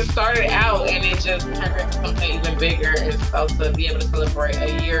that's what it started out, and it just turned into something even bigger. And so to be able to celebrate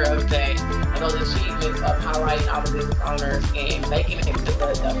a year of that, and those achievements of highlighting all the business owners and making it to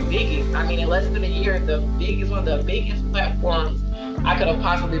the biggest, I mean, in less than a year, one of the biggest platforms I could have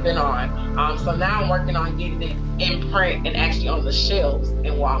possibly been on. So now I'm working on getting it in print and actually on the shelves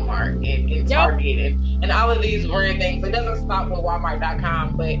in Walmart and in Target and all of these weird things. It doesn't stop with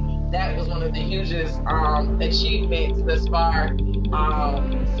Walmart.com, but that was one of the hugest achievements as far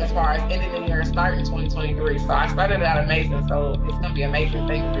as as far as ending the year and starting 2023. So I started out amazing. So it's going to be amazing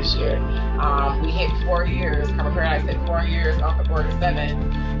things this year. We hit 4 years. Cover Paradise hit 4 years on February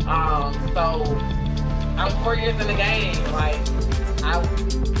 7th. So I'm 4 years in the game. Like,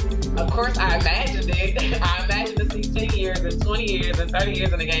 of course, I imagined it. I imagined to see 10 years and 20 years and 30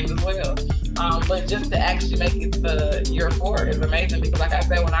 years in the game as well. But just to actually make it to year 4 is amazing because, like I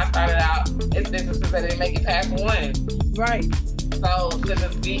said, when I started out, it's businesses that didn't make it past 1. Right. So to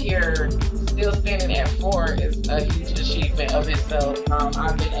just be here, still standing at 4 is a huge achievement of itself.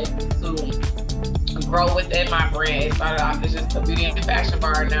 I've been able to grow within my brand. It started off as just a beauty and fashion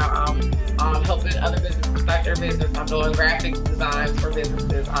bar. Now I'm helping other businesses start their business. I'm doing graphic designs for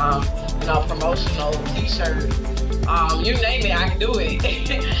businesses. Promotional T-shirts. You name it, I can do it.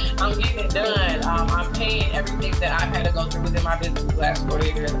 I'm getting it done. I'm paying everything that I've had to go through within my business the last 4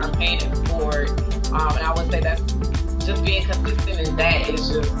 years. I'm paying it forward. And I would say that's just being consistent in that is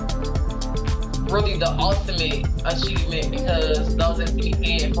just really the ultimate achievement because those that see me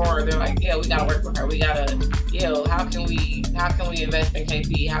paying it forward, they're like, yeah, we gotta work with her. We gotta, how can we invest in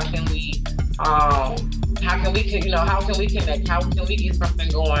KP? How can we connect? How can we get something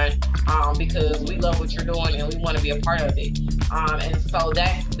going? Because we love what you're doing and we want to be a part of it. And so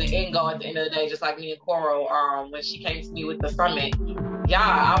that's the end goal at the end of the day, just like me and Coral, when she came to me with the summit.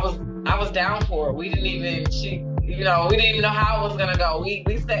 Yeah, I was down for it. We didn't even know how it was gonna go. We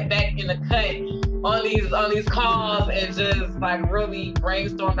sat back in the cut on these calls and just like really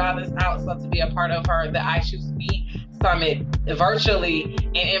brainstormed all this out. So to be a part of the I Choose Me Summit virtually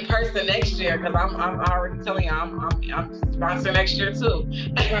and in person next year, because I'm already telling you I'm sponsoring next year too.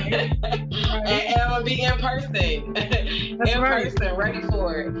 Right. and I'm gonna be in person. Person, ready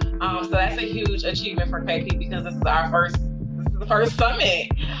for it. So that's a huge achievement for KP because this is the first summit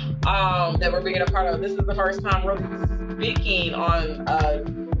that we're being a part of. This is the first time really speaking on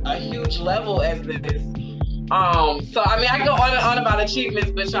a huge level as this. So I mean, I go on and on about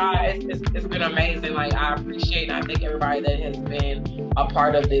achievements, but y'all, it's been amazing. Like, I appreciate and I thank everybody that has been a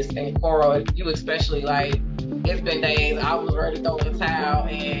part of this, and Coral, you especially. Like, it's been days I was ready to throw in the towel,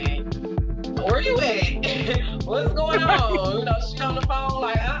 and where you at? What's going on? You know, she on the phone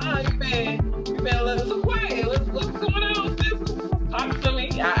like, you been a little too quiet. What's going on, sis? Talk to me.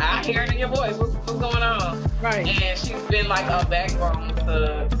 I hear it in your voice. What's going on? Right. And she's been like a backbone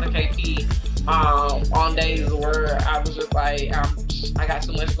to KP. On days where I was just like, I got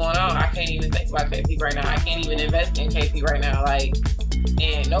too much going on. I can't even think about KP right now. I can't even invest in KP right now. Like,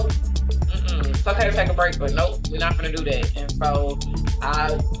 and nope. It's okay to take a break, but nope, we're not gonna do that. And so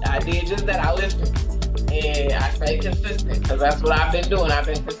I did just that. I listened and I stayed consistent because that's what I've been doing. I've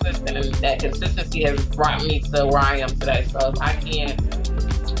been consistent, and that consistency has brought me to where I am today. So if I can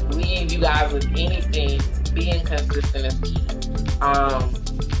leave you guys with anything, being consistent is key.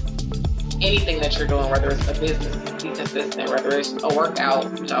 Anything that you're doing, whether it's a business, be consistent. Whether it's a workout,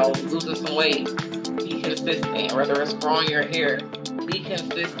 losing some weight, be consistent. Whether it's growing your hair, be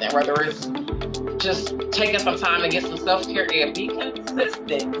consistent. Whether it's just taking some time to get some self-care in, be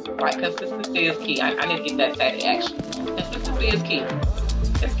consistent. Like, consistency is key. I need to get that tatted, actually. Consistency is key.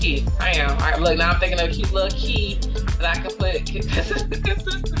 It's key. I am. All right, look, now I'm thinking of a cute little key that I can put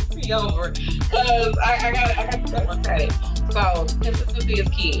consistency over. Because I got that one tatted. So consistency is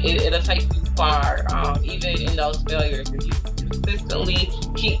key. It'll take you far, even in those failures. If you consistently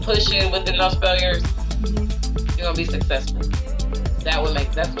keep pushing within those failures, you're gonna be successful. That's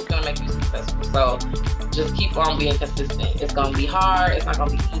what's gonna make you successful. So just keep on being consistent. It's gonna be hard. It's not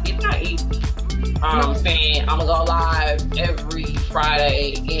gonna be easy. It's not easy. Saying I'm gonna go live every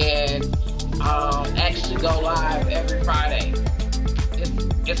Friday and actually go live every Friday.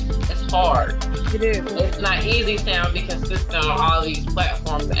 It's hard. It is. It's not easy to be consistent on all these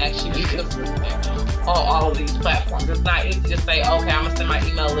platforms and actually be consistent on all of these platforms. It's not easy to say, okay, I'm gonna send my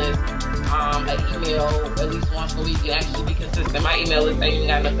email list an email at least once a week and actually be consistent. My email list ain't even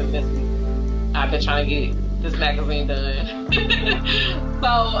got nothing missing. I've been trying to get this magazine done. So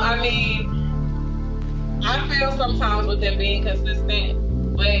I mean, I feel sometimes with them being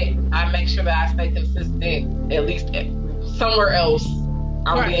consistent, but I make sure that I stay consistent at least somewhere else.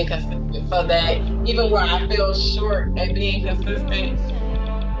 I'm being consistent so that even where I feel short at being consistent,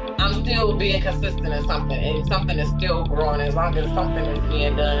 I'm still being consistent in something, and something is still growing. As long as something is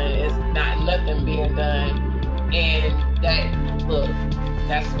being done, it's not nothing being done. And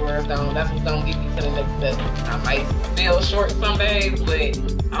that's where it's going. That's what's going to get me to the next step. I might feel short some days, but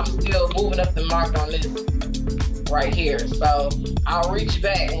I'm still moving up the mark on this right here. So I'll reach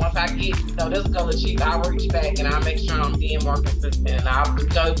back once I get this goal achieved. I'll reach back and I'll make sure I'm being more consistent. And I'll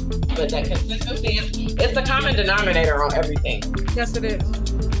but that consistency it's the common denominator on everything. Yes, it is.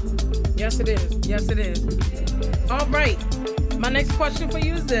 Yes, it is. Yes, it is. All right. My next question for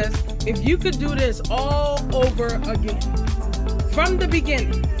you is this. If you could do this all over again, from the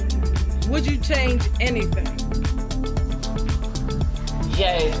beginning, would you change anything?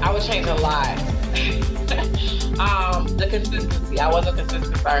 Yes, I would change a lot. The consistency. I wasn't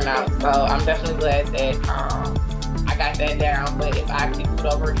consistent starting out, so I'm definitely glad that I got that down. But if I could do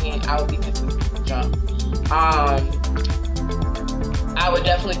it over again, I would be consistent from jump. I would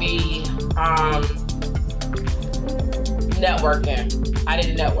definitely be networking. I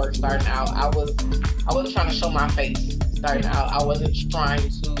didn't network starting out. I wasn't trying to show my face starting out. I wasn't trying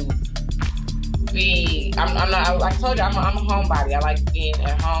to be. I'm not. Like I told you, I'm a homebody. I like being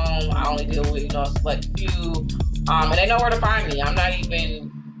at home. I only deal with a select few, and they know where to find me. I'm not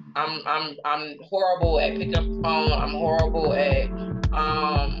even. I'm horrible at picking up the phone. I'm horrible at.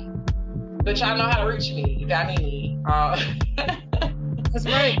 But y'all know how to reach me if y'all need me. That's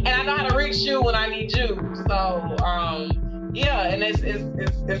right. And I know how to reach you when I need you. So yeah, and it's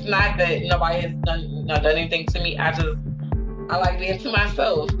not that nobody has done anything to me. I like being to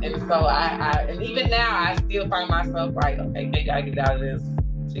myself, and so I and even now I still find myself like, okay, you gotta get out of this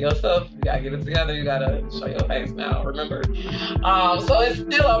to yourself. You gotta get it together. You gotta show your face now. Remember, so it's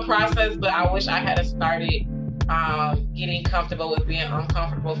still a process, but I wish I had started getting comfortable with being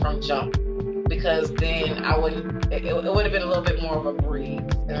uncomfortable from jump, because then I wouldn't. It would have been a little bit more of a breeze.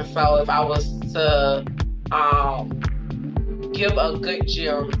 And so if I was to give a good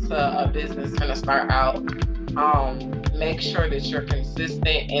gem to a business gonna start out, make sure that you're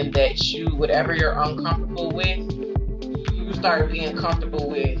consistent and that you, whatever you're uncomfortable with, you start being comfortable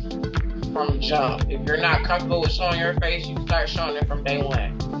with from jump. If you're not comfortable with showing your face, you start showing it from day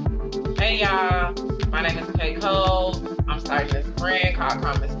one. Hey y'all, my name is Kay Cole. I'm starting this brand called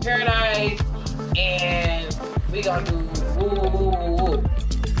Commons Paradise, and we gonna do woo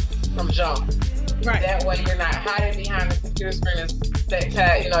from jump. Right. That way you're not hiding behind the computer screen and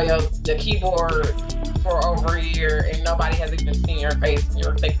the keyboard for over a year, and nobody has even seen your face, and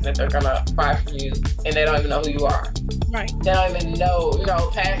you're thinking that they're gonna buy from you, and they don't even know who you are. Right. They don't even know,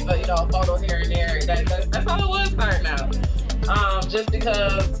 past a photo here and there. That's all it was starting out. Just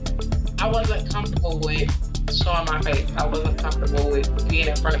because I wasn't comfortable with showing my face. I wasn't comfortable with being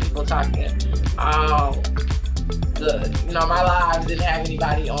in front of people talking. My lives didn't have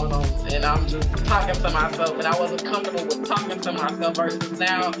anybody on them, and I'm just talking to myself, and I wasn't comfortable with talking to myself, versus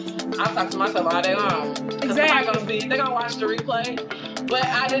now I talk to myself all day long. Exactly. They're gonna watch the replay, but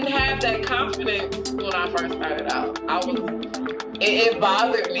I didn't have that confidence when I first started out. It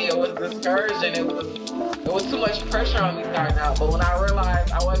bothered me. It was discouraging. It was too much pressure on me starting out. But when I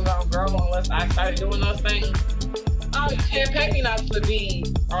realized I wasn't gonna grow unless I started doing those things, you can't pay me not to be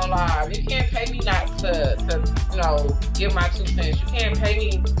on live. You can't pay me not to give my 2 cents. You can't pay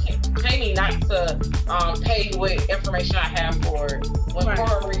me not to pay you with information I have for it. When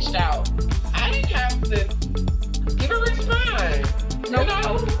Cora reached out, I didn't have to give a response. Nope.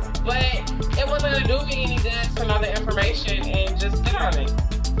 But it wasn't gonna do me any good to know the information and just sit on it.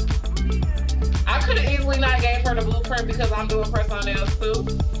 I could have easily not gave her the blueprint because I'm doing press-on nails too.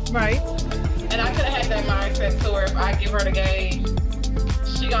 Right. And I could have had that mindset to her, if I give her the gauge,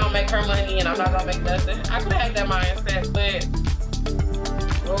 she gonna make her money and I'm not gonna make nothing. I could have had that mindset, but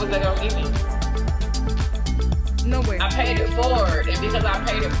what was that gonna give me? Nowhere. I paid it forward, and because I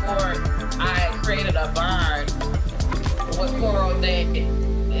paid it forward, I created a bond with Coral that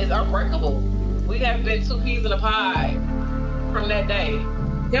is unbreakable. We have been 2 peas in a pie from that day.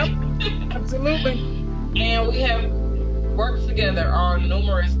 Yep, absolutely. And we have worked together on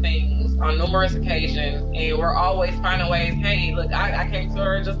numerous things, on numerous occasions, and we're always finding ways. Hey, look, I came to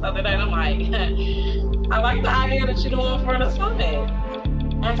her just the other day, and I'm like, I like the idea that you're doing for the summit.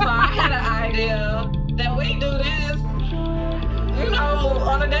 And so I had an idea that we do this,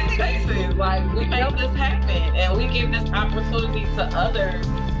 on a daily basis. Like, we make this happen, and we give this opportunity to others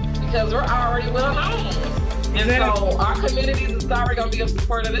because we're already well known. And so our community is already going to be a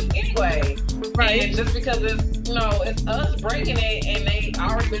support of this anyway. Right. And just because it's us breaking it, and they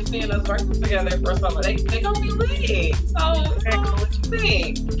already been seeing us working together for summer, they going to be lit. So, what you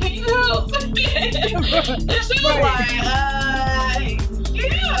think? Can you help? And she was like,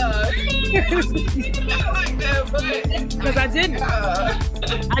 yeah. Like that, because I didn't.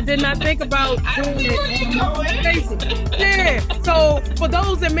 I did not think about doing it. Yeah. So for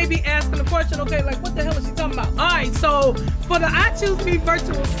those that may be asking the question, okay, like what the hell is she talking about? All right. So for the I Choose Me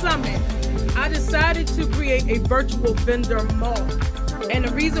Virtual Summit, I decided to create a virtual vendor mall, and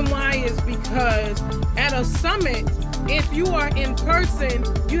the reason why is because at a summit, if you are in person,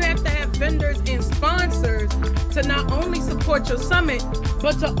 you have to have vendors and sponsors to not only support your summit,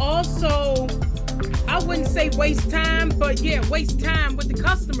 but to also, I wouldn't say waste time, but yeah, waste time with the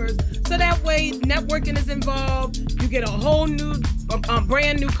customers. So that way networking is involved. You get a whole new,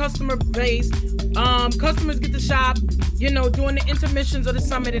 brand new customer base. Customers get to shop, during the intermissions of the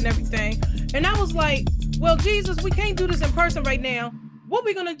summit and everything. And I was like, well, Jesus, we can't do this in person right now. What are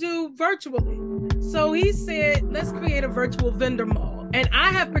we going to do virtually? So he said, let's create a virtual vendor mall. And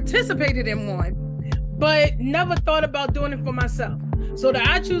I have participated in one, but never thought about doing it for myself. So the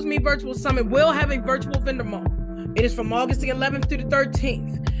I Choose Me Virtual Summit will have a virtual vendor mall. It is from August the 11th through the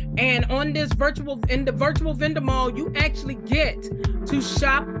 13th. And on this virtual vendor mall, you actually get to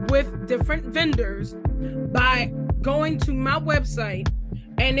shop with different vendors by going to my website,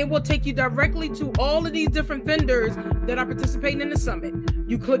 and it will take you directly to all of these different vendors that are participating in the summit.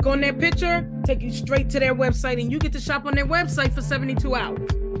 You click on their picture, take you straight to their website, and you get to shop on their website for 72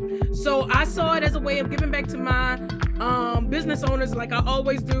 hours. So I saw it as a way of giving back to my business owners, like I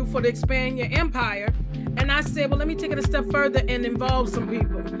always do, for the Expand Your Empire. And I said, well, let me take it a step further and involve some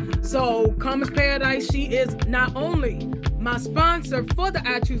people. So Commerce Paradise, she is not only my sponsor for the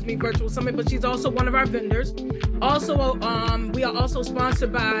I Choose Me Virtual Summit, but she's also one of our vendors. Also, we are also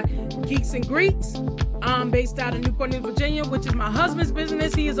sponsored by Geeks and Greeks, based out of Newport News, Virginia, which is my husband's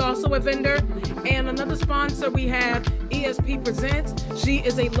business. He is also a vendor. And another sponsor, we have ESP Presents. She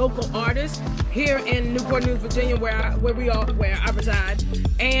is a local artist here in Newport News, Virginia, where I reside.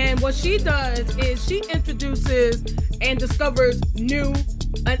 And what she does is she introduces and discovers new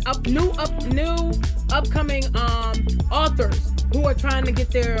upcoming authors who are trying to get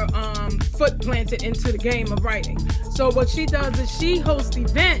their foot planted into the game of writing. So what she does is she hosts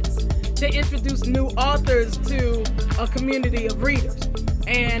events to introduce new authors to a community of readers.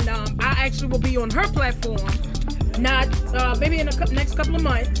 And I actually will be on her platform, maybe in the next couple of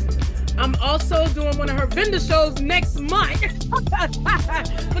months. I'm also doing one of her vendor shows next month. But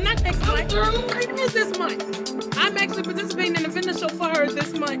not next month. It is this month. I'm actually participating in a vendor show for her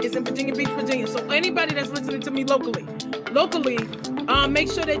this month. It's in Virginia Beach, Virginia. So anybody that's listening to me locally,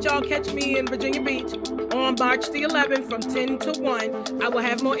 make sure that y'all catch me in Virginia Beach on March the 11th from 10 to 1. I will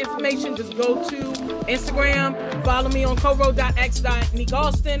have more information. Just go to Instagram, follow me on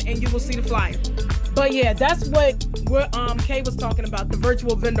coro.x.nigalston, and you will see the flyer. But yeah, that's what Kay was talking about, the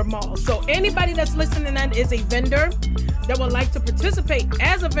virtual vendor mall. So anybody that's listening that is a vendor that would like to participate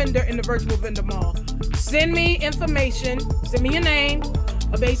as a vendor in the virtual vendor mall, send me information, send me your name,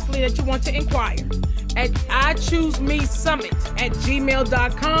 basically that you want to inquire at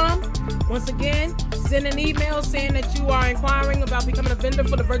iChooseMeSummit@gmail.com. Once again, send an email saying that you are inquiring about becoming a vendor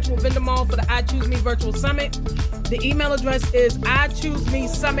for the virtual vendor mall for the I Choose Me Virtual Summit. The email address is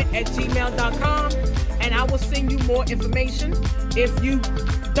iChooseMeSummit@gmail.com, and I will send you more information. If you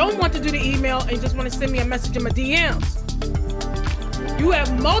don't want to do the email and just want to send me a message in my DMs, you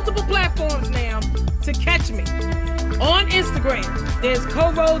have multiple platforms now to catch me. On Instagram, there's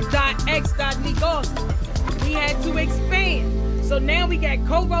coro.x.nigalston. We had to expand. So now we got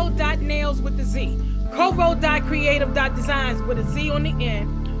coro.nails with the Z, coro.creative.designs with a Z on the end.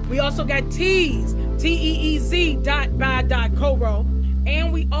 We also got tees, teez.by.coro.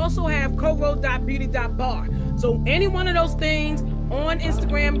 And we also have coro.beauty.bar. So any one of those things on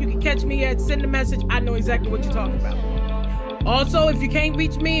Instagram, you can catch me at, send a message. I know exactly what you're talking about. Also, if you can't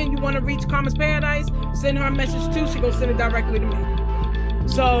reach me and you want to reach Commerce Paradise, send her a message too. She gonna send it directly to me.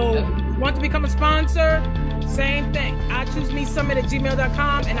 So, want to become a sponsor? Same thing.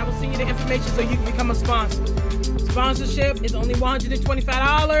 iChooseMeSummit@gmail.com, and I will send you the information so you can become a sponsor. Sponsorship is only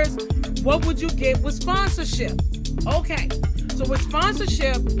 $125. What would you get with sponsorship? Okay. So with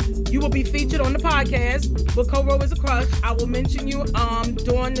sponsorship, you will be featured on the podcast with Coro is a Crush. I will mention you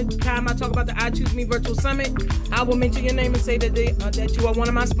during the time I talk about the I Choose Me Virtual Summit. I will mention your name and say that that you are one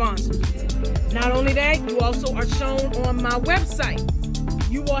of my sponsors. Not only that, you also are shown on my website.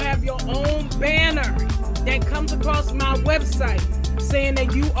 You will have your own banner that comes across my website saying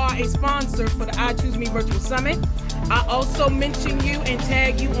that you are a sponsor for the I Choose Me Virtual Summit. I also mention you and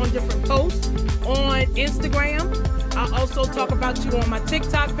tag you on different posts on Instagram. I also talk about you on my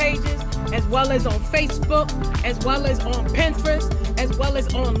TikTok pages, as well as on Facebook, as well as on Pinterest, as well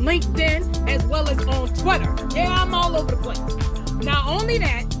as on LinkedIn, as well as on Twitter. Yeah, I'm all over the place. Not only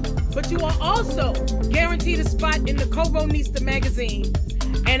that, but you are also guaranteed a spot in the Coronista magazine.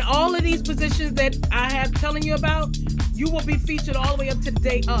 And all of these positions that I have telling you about, you will be featured all the way up to the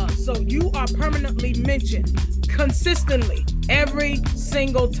day of. So you are permanently mentioned consistently every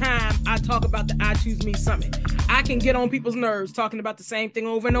single time I talk about the I Choose Me Summit. I can get on people's nerves talking about the same thing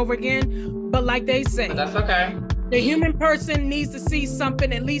over and over again, but like they say, That's okay. The human person needs to see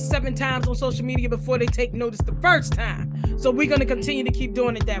something at least 7 times on social media before they take notice the first time. So we're going to continue to keep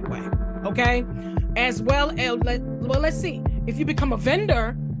doing it that way. Okay. As well as, let's see. If you become a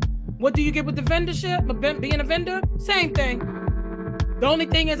vendor, what do you get with the vendorship? Being a vendor? Same thing. The only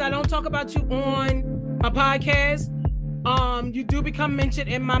thing is I don't talk about you on my podcast. You do become mentioned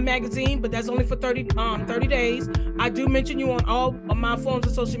in my magazine, but that's only for 30 days. I do mention you on all of my forms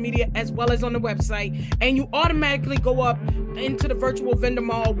of social media as well as on the website, and you automatically go up into the virtual vendor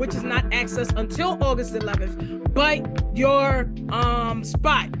mall, which is not accessed until August 11th, but your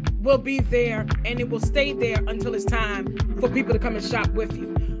spot will be there and it will stay there until it's time for people to come and shop with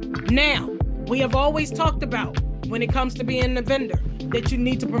you. Now, we have always talked about when it comes to being a vendor that you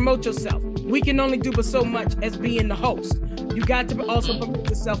need to promote yourself. We can only do but so much as being the host. You got to also promote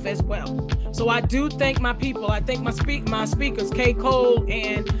yourself as well. So I do thank my people. I thank my speakers, Kay Cole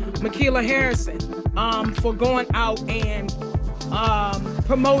and Makila Harrison, for going out and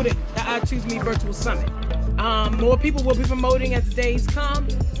promoting the I Choose Me Virtual Summit. More people will be promoting as the days come,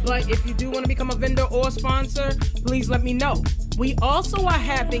 but if you do want to become a vendor or a sponsor, please let me know. We also are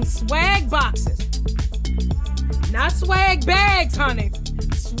having swag boxes. Not swag bags, honey.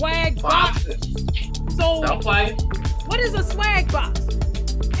 Swag boxes. So, don't play. What is a swag box?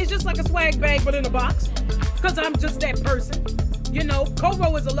 It's just like a swag bag, but in a box. Because I'm just that person. You know,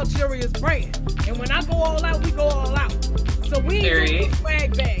 Coro is a luxurious brand. And when I go all out, we go all out. So we ain't doing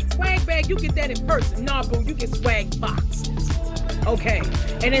swag bag. Swag bag, you get that in person. Nah, boo, you get swag boxes. Okay.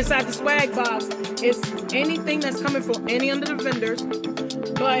 And inside the swag box is anything that's coming from any of the vendors.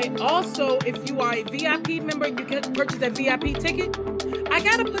 But also, if you are a VIP member, you can purchase that VIP ticket. I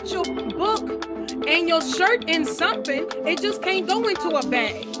gotta put your book and your shirt in something. It just can't go into a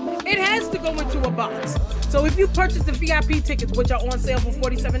bag. It has to go into a box. So if you purchase the VIP tickets, which are on sale for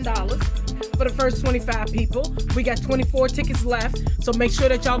 $47 for the first 25 people, we got 24 tickets left. So make sure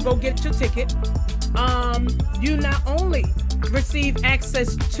that y'all go get your ticket. You not only receive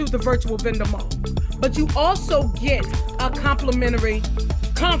access to the virtual vendor mall, but you also get a complimentary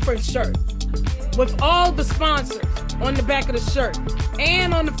conference shirt with all the sponsors on the back of the shirt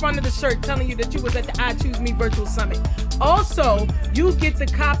and on the front of the shirt telling you that you was at the I Choose Me Virtual Summit. Also, you get the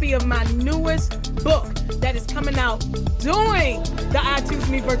copy of my newest book that is coming out during the I Choose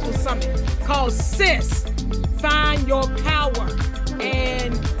Me Virtual Summit called Sis, Find Your Power.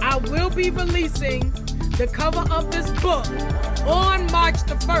 And I will be releasing the cover of this book on March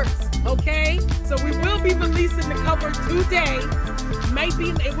the 1st, okay? So we will be releasing the cover today.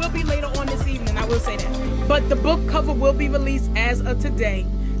 Maybe it will be later on this evening, I will say that. But the book cover will be released as of today.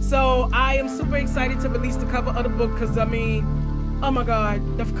 So I am super excited to release the cover of the book because, I mean, oh my God,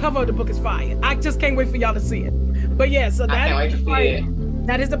 the cover of the book is fire. I just can't wait for y'all to see it. But yeah, so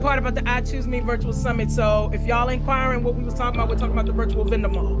that is the part about the I Choose Me Virtual Summit. So if y'all inquiring what we was talking about, we're talking about the virtual vendor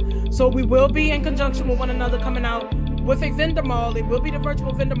mall. So we will be in conjunction with one another coming out with a vendor mall. It will be the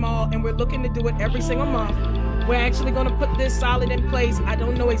virtual vendor mall, and we're looking to do it every single month. We're actually going to put this solid in place. I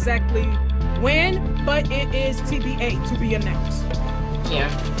don't know exactly when, but it is TBA, to be announced. Yeah.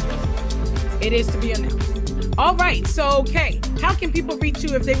 It is to be announced. All right. So, okay. How can people reach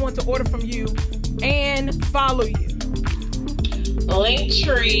you if they want to order from you and follow you?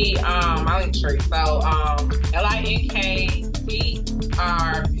 Linktree, my Linktree. So, LINKTR.EE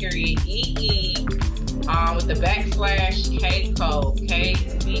with the /K code,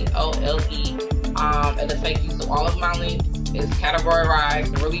 KCOLE. It'll take you to all of my links. It's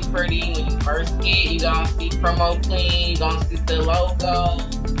categorized really pretty. When you first get, you're gonna see Promo Queen, you're gonna see the logo.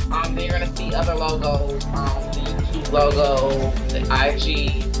 Then you're gonna see other logos, the YouTube logo, the IG,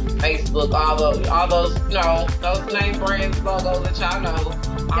 Facebook, all those, you know, those name brands logos that y'all know.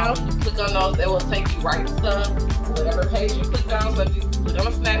 You click on those, it will take you right to whatever page you click on. So if you click on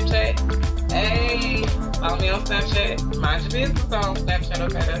a Snapchat, hey, follow me on Snapchat. Mind your business on Snapchat,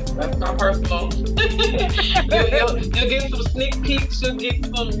 okay? That's my personal. you'll get some sneak peeks. You'll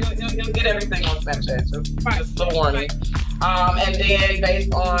get everything on Snapchat. Just a warning. And then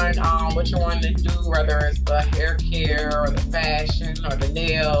based on what you're wanting to do, whether it's the hair care or the fashion or the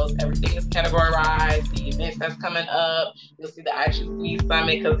nails, everything is categorized. The events that's coming up, you'll see the I Choose Me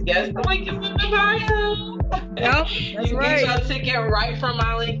Summit, because yes, the link is in the bio. Yep, that's you right. get your ticket right from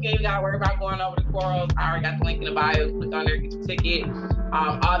my link. You ain't gotta worry about going over to Coros. I already got the link in the bio. Click on there, get your ticket.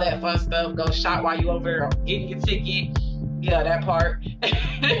 All that fun stuff. Go shop while you over there getting your ticket. Yeah, that part.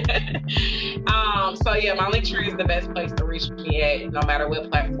 So yeah, my Linktree is the best place to reach me at, no matter what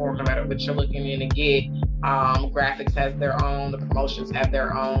platform, no matter what you're looking in to get. Graphics has their own, the promotions have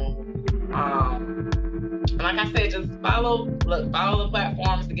their own. And like I said, just follow the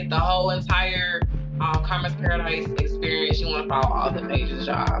platforms to get the whole entire Commerce Paradise Experience, you want to follow all the pages,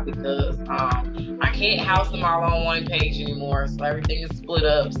 y'all, because I can't house them all on one page anymore. So everything is split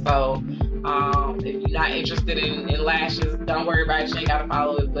up. So if you're not interested in lashes, don't worry about it. You ain't got to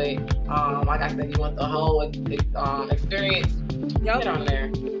follow it. But like I said, you want the whole experience, get on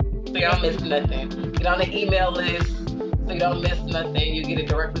there. So you don't miss nothing. Get on the email list so you don't miss nothing. You get it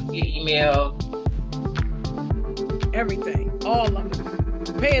directly to your email. Everything. All of it.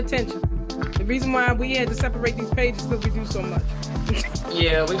 Pay attention. The reason why we had to separate these pages is because we do so much.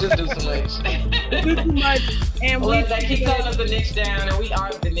 Yeah, we just do so much. We do too much. And they keep calling us the niche down, and we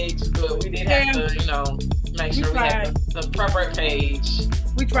are the niche, but we did have to, make sure we have the proper page.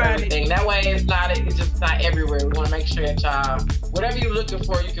 We tried everything. That way it's just not everywhere. We want to make sure that y'all, whatever you're looking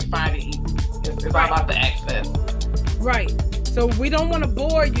for, you can find it easy. It's all about the access. Right. So we don't want to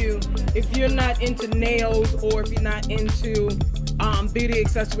bore you if you're not into nails or if you're not into beauty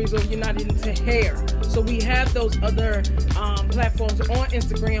accessories or you're not into hair. So we have those other platforms on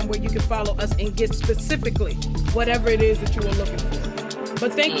Instagram where you can follow us and get specifically whatever it is that you are looking for.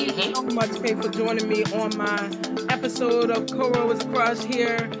 But thank you so much, Kay, for joining me on my episode of Coro is a Crush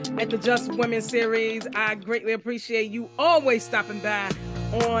here at the Just Women series. I greatly appreciate you always stopping by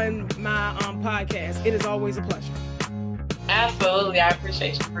on my podcast. It is always a pleasure. Absolutely. I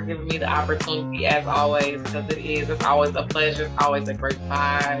appreciate you for giving me the opportunity as always, because it's always a pleasure. It's always a great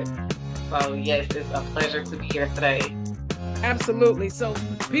vibe. So yes, it's a pleasure to be here today. Absolutely. So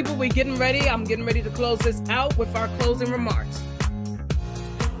people, I'm getting ready to close this out with our closing remarks.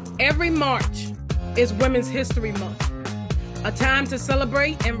 Every March is Women's History Month, a time to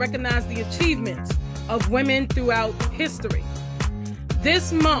celebrate and recognize the achievements of women throughout history.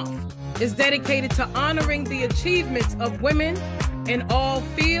 This month is dedicated to honoring the achievements of women in all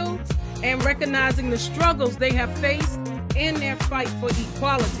fields and recognizing the struggles they have faced in their fight for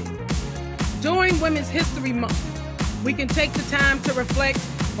equality. During Women's History Month, we can take the time to reflect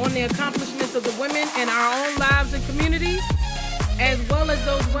on the accomplishments of the women in our own lives and communities, as well as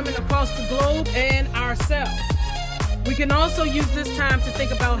those women across the globe and ourselves. We can also use this time to think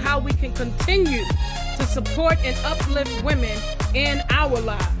about how we can continue to support and uplift women in our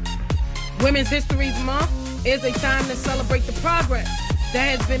lives. Women's History Month is a time to celebrate the progress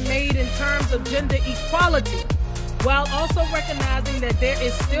that has been made in terms of gender equality, while also recognizing that there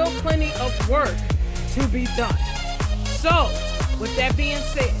is still plenty of work to be done. So, with that being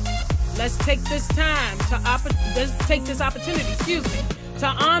said, let's take this opportunity to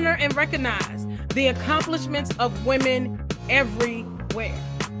honor and recognize the accomplishments of women everywhere.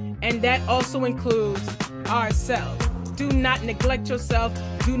 And that also includes ourselves. Do not neglect yourself.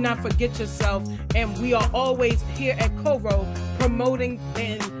 Do not forget yourself. And we are always here at Coro promoting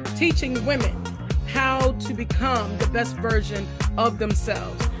and teaching women how to become the best version of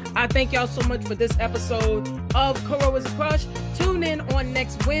themselves. I thank y'all so much for this episode of Coro is a Crush. Tune in on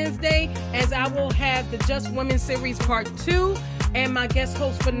next Wednesday as I will have the Just Women series part 2. And my guest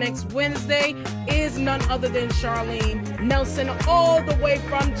host for next Wednesday is none other than Charlene Nelson, all the way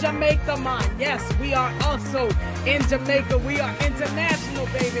from Jamaica, man. Yes, we are also in Jamaica. We are international,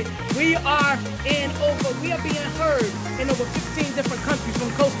 baby. We are being heard in over 15 different countries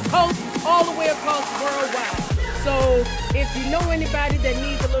from coast to coast, all the way across worldwide. So if you know anybody that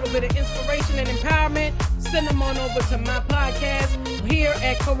needs a little bit of inspiration and empowerment, send them on over to my podcast here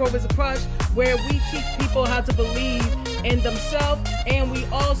at Coro is a Crush, where we teach people how to believe in themselves, and we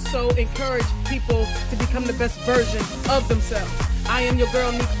also encourage people to become the best version of themselves. I am your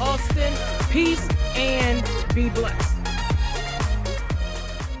girl, Neek Austin. Peace and be blessed.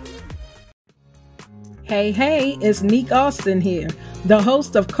 Hey, it's Neek Austin here, the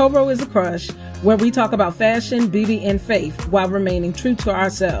host of Coro is a Crush, where we talk about fashion, beauty, and faith while remaining true to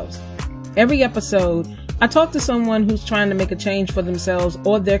ourselves. Every episode, I talk to someone who's trying to make a change for themselves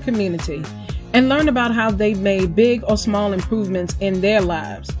or their community and learn about how they've made big or small improvements in their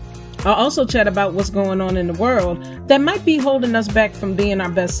lives. I'll also chat about what's going on in the world that might be holding us back from being our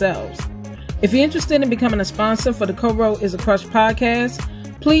best selves. If you're interested in becoming a sponsor for the Coro is a Crush podcast,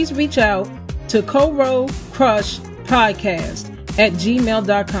 please reach out to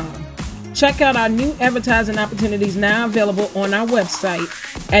corocrushpodcast@gmail.com. Check out our new advertising opportunities now available on our website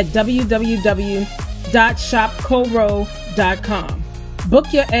at www.shopcoro.com.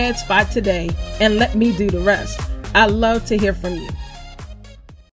 Book your ad spot today and let me do the rest. I love to hear from you.